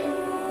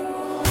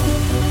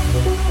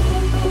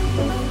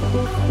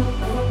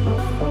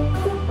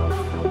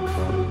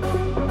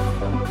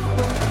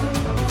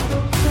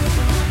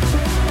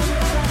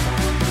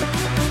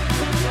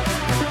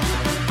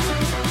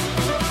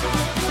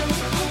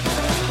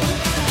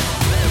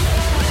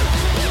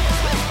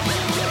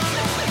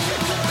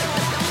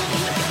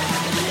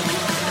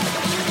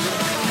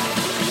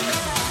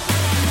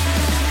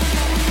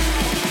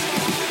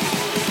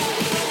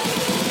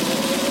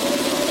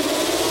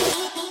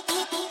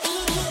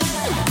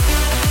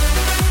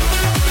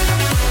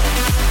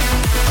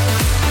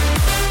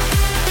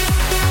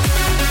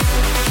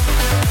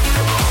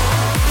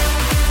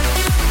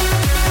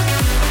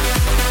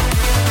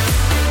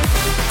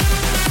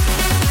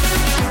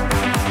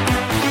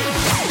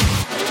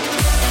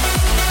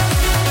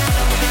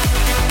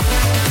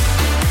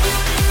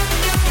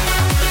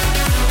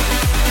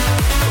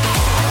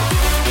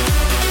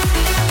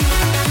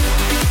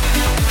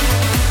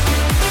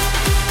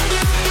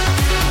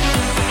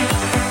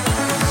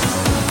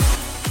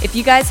 If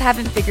you guys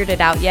haven't figured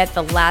it out yet,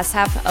 the last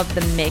half of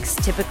the mix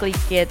typically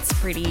gets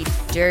pretty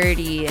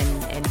dirty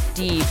and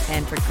deep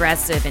and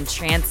progressive and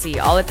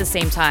trancey all at the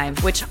same time,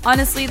 which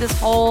honestly, this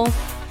whole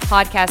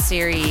podcast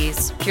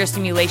series, Pure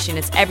Stimulation,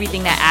 is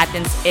everything that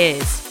Athens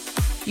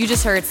is. You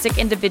just heard Sick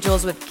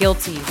Individuals with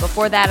Guilty.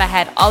 Before that, I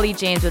had Ollie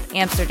James with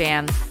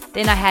Amsterdam.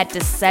 Then I had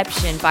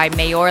Deception by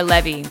Mayor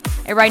Levy.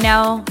 And right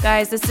now,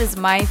 guys, this is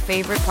my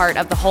favorite part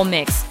of the whole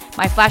mix,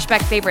 my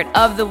flashback favorite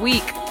of the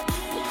week.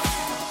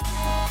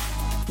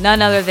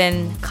 None other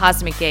than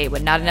Cosmic Gate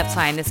with Not Enough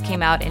Time. This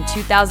came out in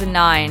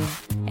 2009,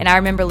 and I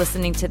remember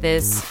listening to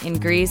this in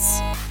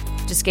Greece.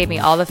 Just gave me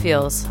all the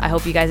feels. I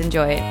hope you guys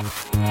enjoy it.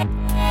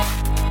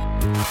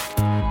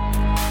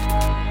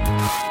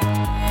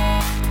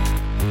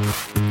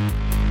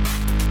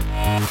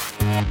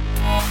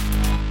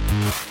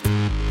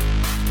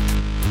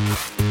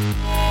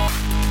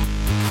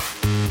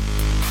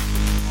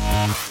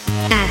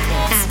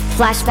 Athens.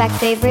 Flashback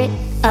favorite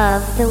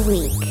of the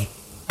week.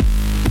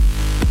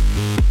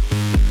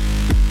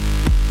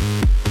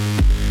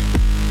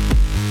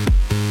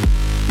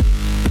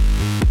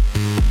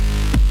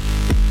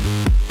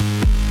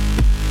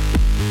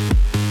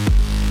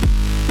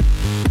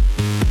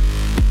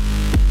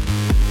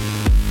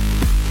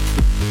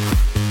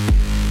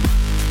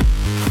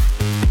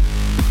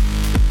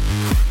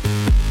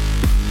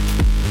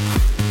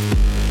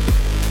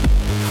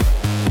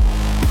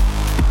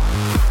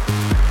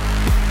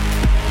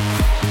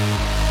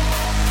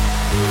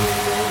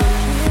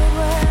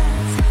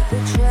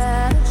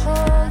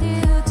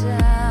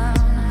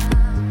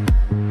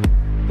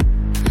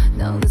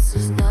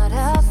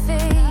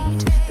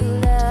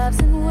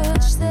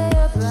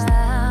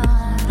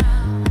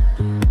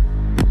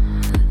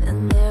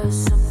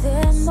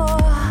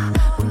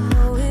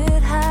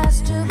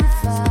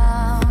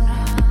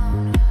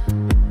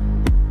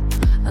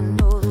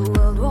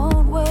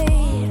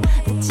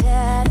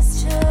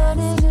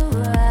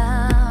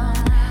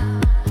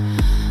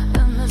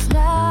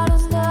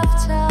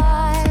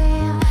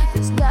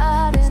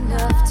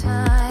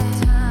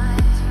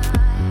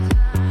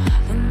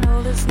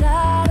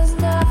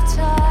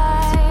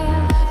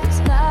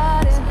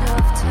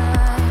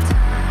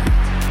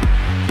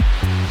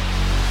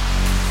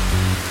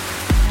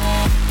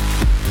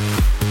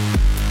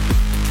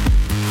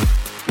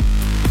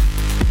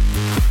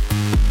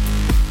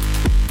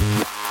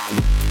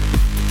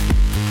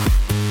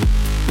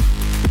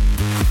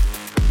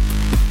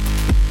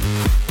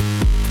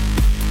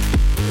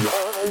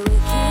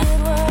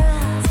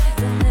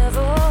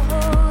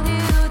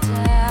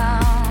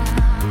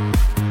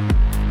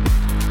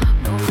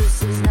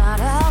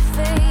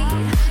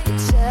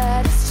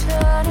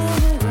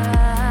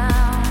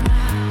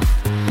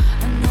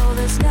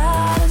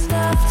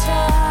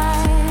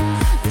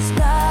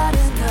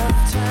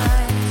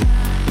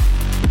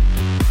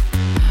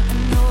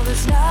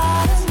 there's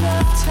not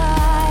enough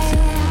time,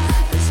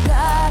 there's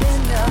not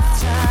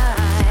enough time.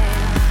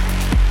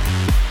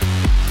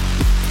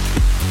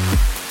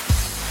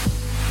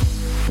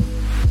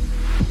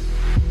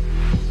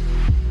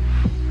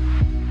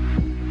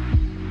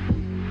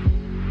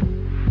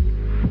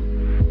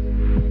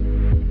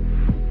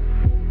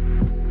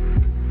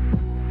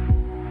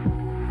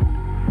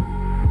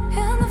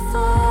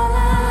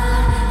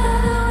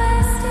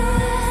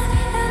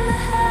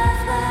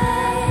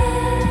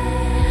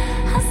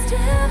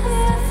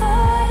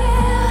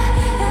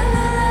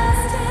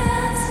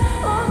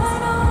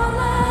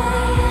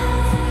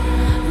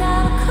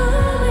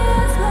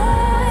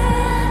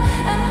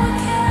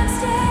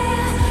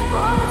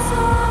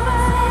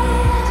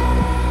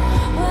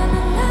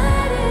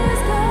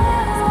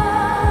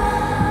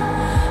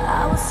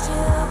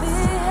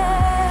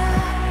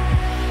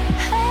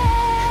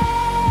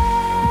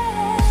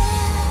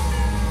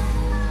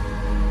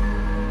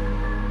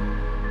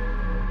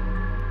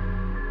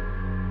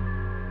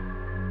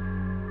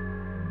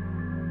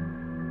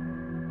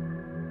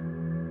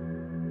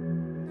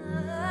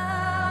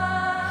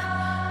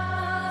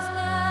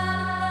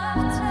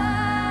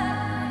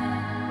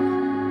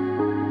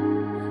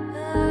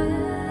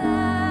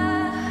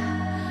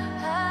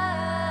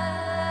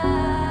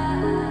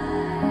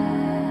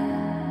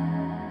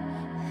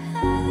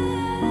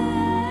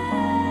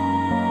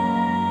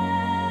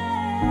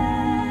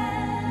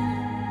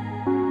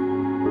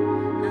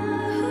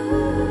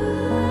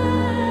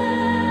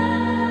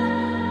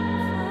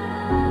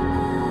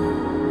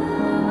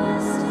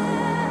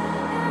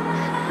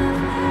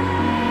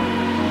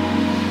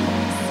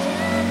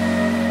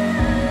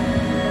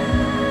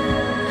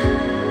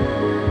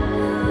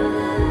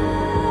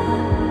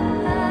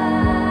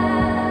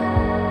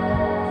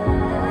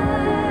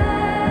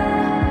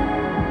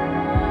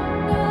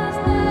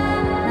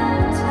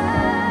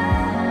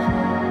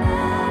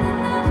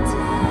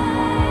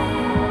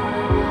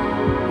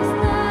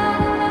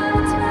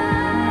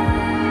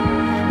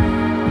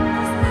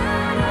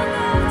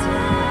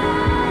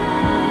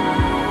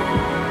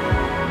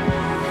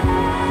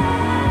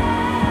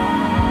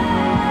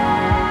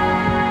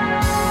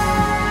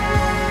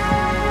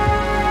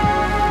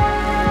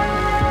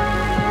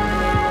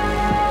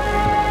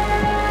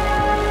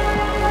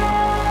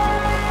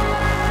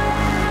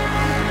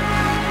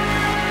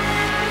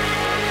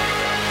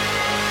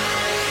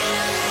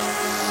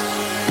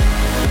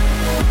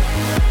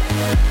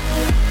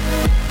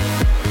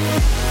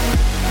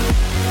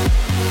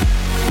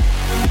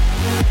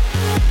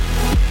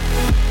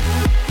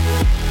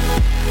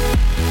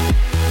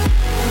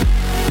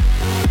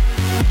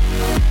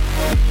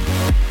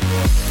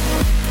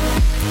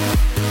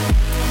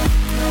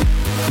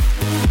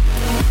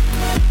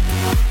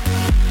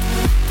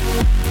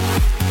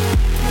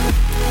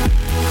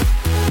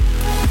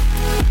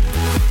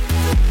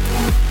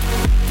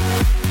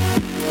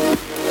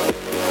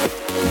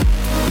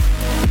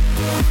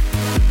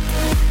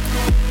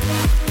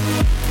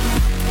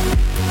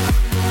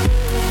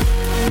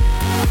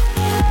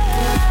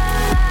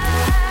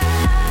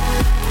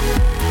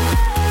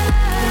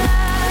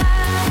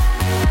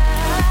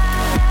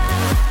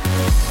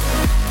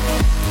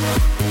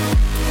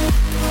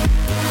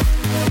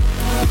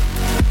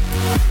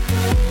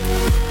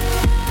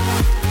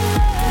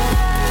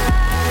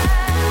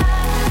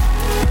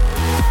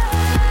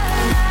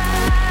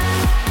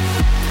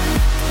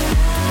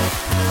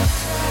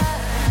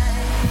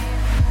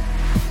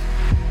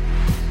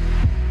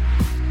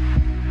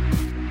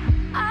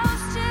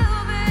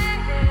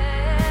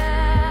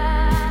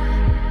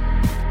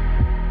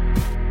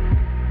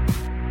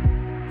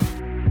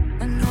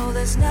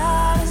 There's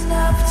not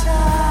enough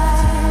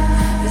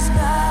time. There's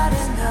not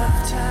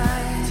enough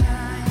time.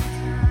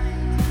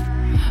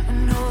 I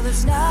know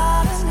there's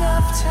not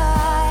enough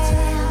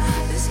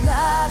time. There's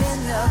not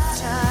enough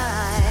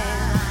time.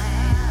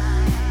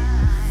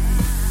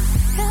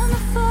 And the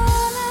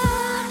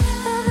fallout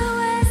of the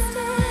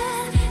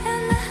wasted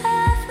and the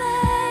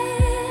half-light,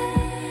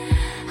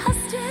 I'll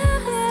still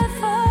be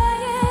for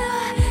you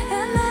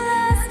in the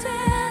last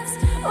dance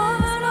of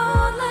an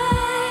old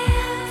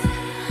life.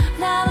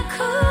 Now the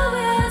cool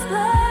wind's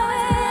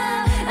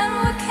blowing and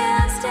we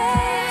can't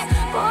stay,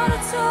 but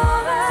it's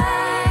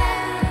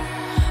alright.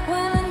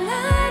 When the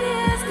night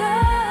is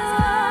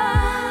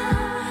gone,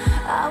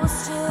 I will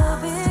still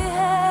be here.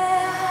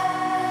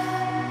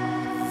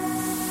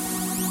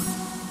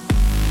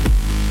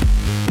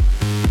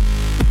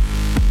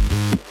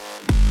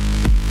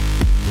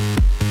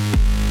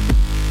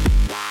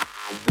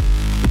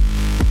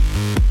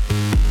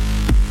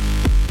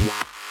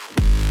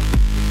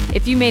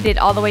 If you made it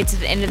all the way to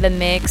the end of the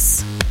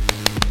mix,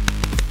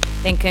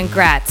 then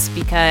congrats,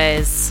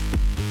 because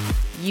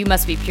you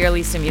must be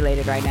purely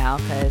stimulated right now,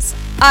 because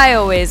I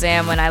always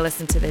am when I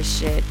listen to this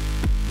shit.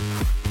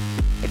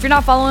 If you're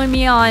not following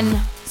me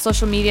on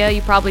social media,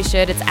 you probably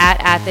should. It's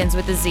at Athens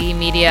with a Z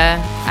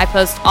Media. I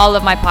post all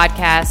of my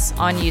podcasts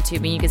on YouTube,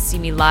 and you can see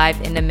me live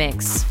in the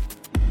mix.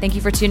 Thank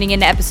you for tuning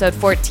in to episode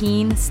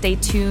 14. Stay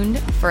tuned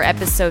for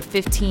episode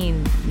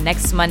 15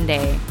 next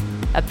Monday.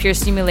 of Pure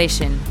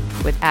Stimulation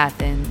with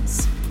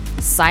Athens.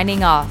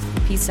 Signing off.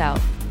 Peace out.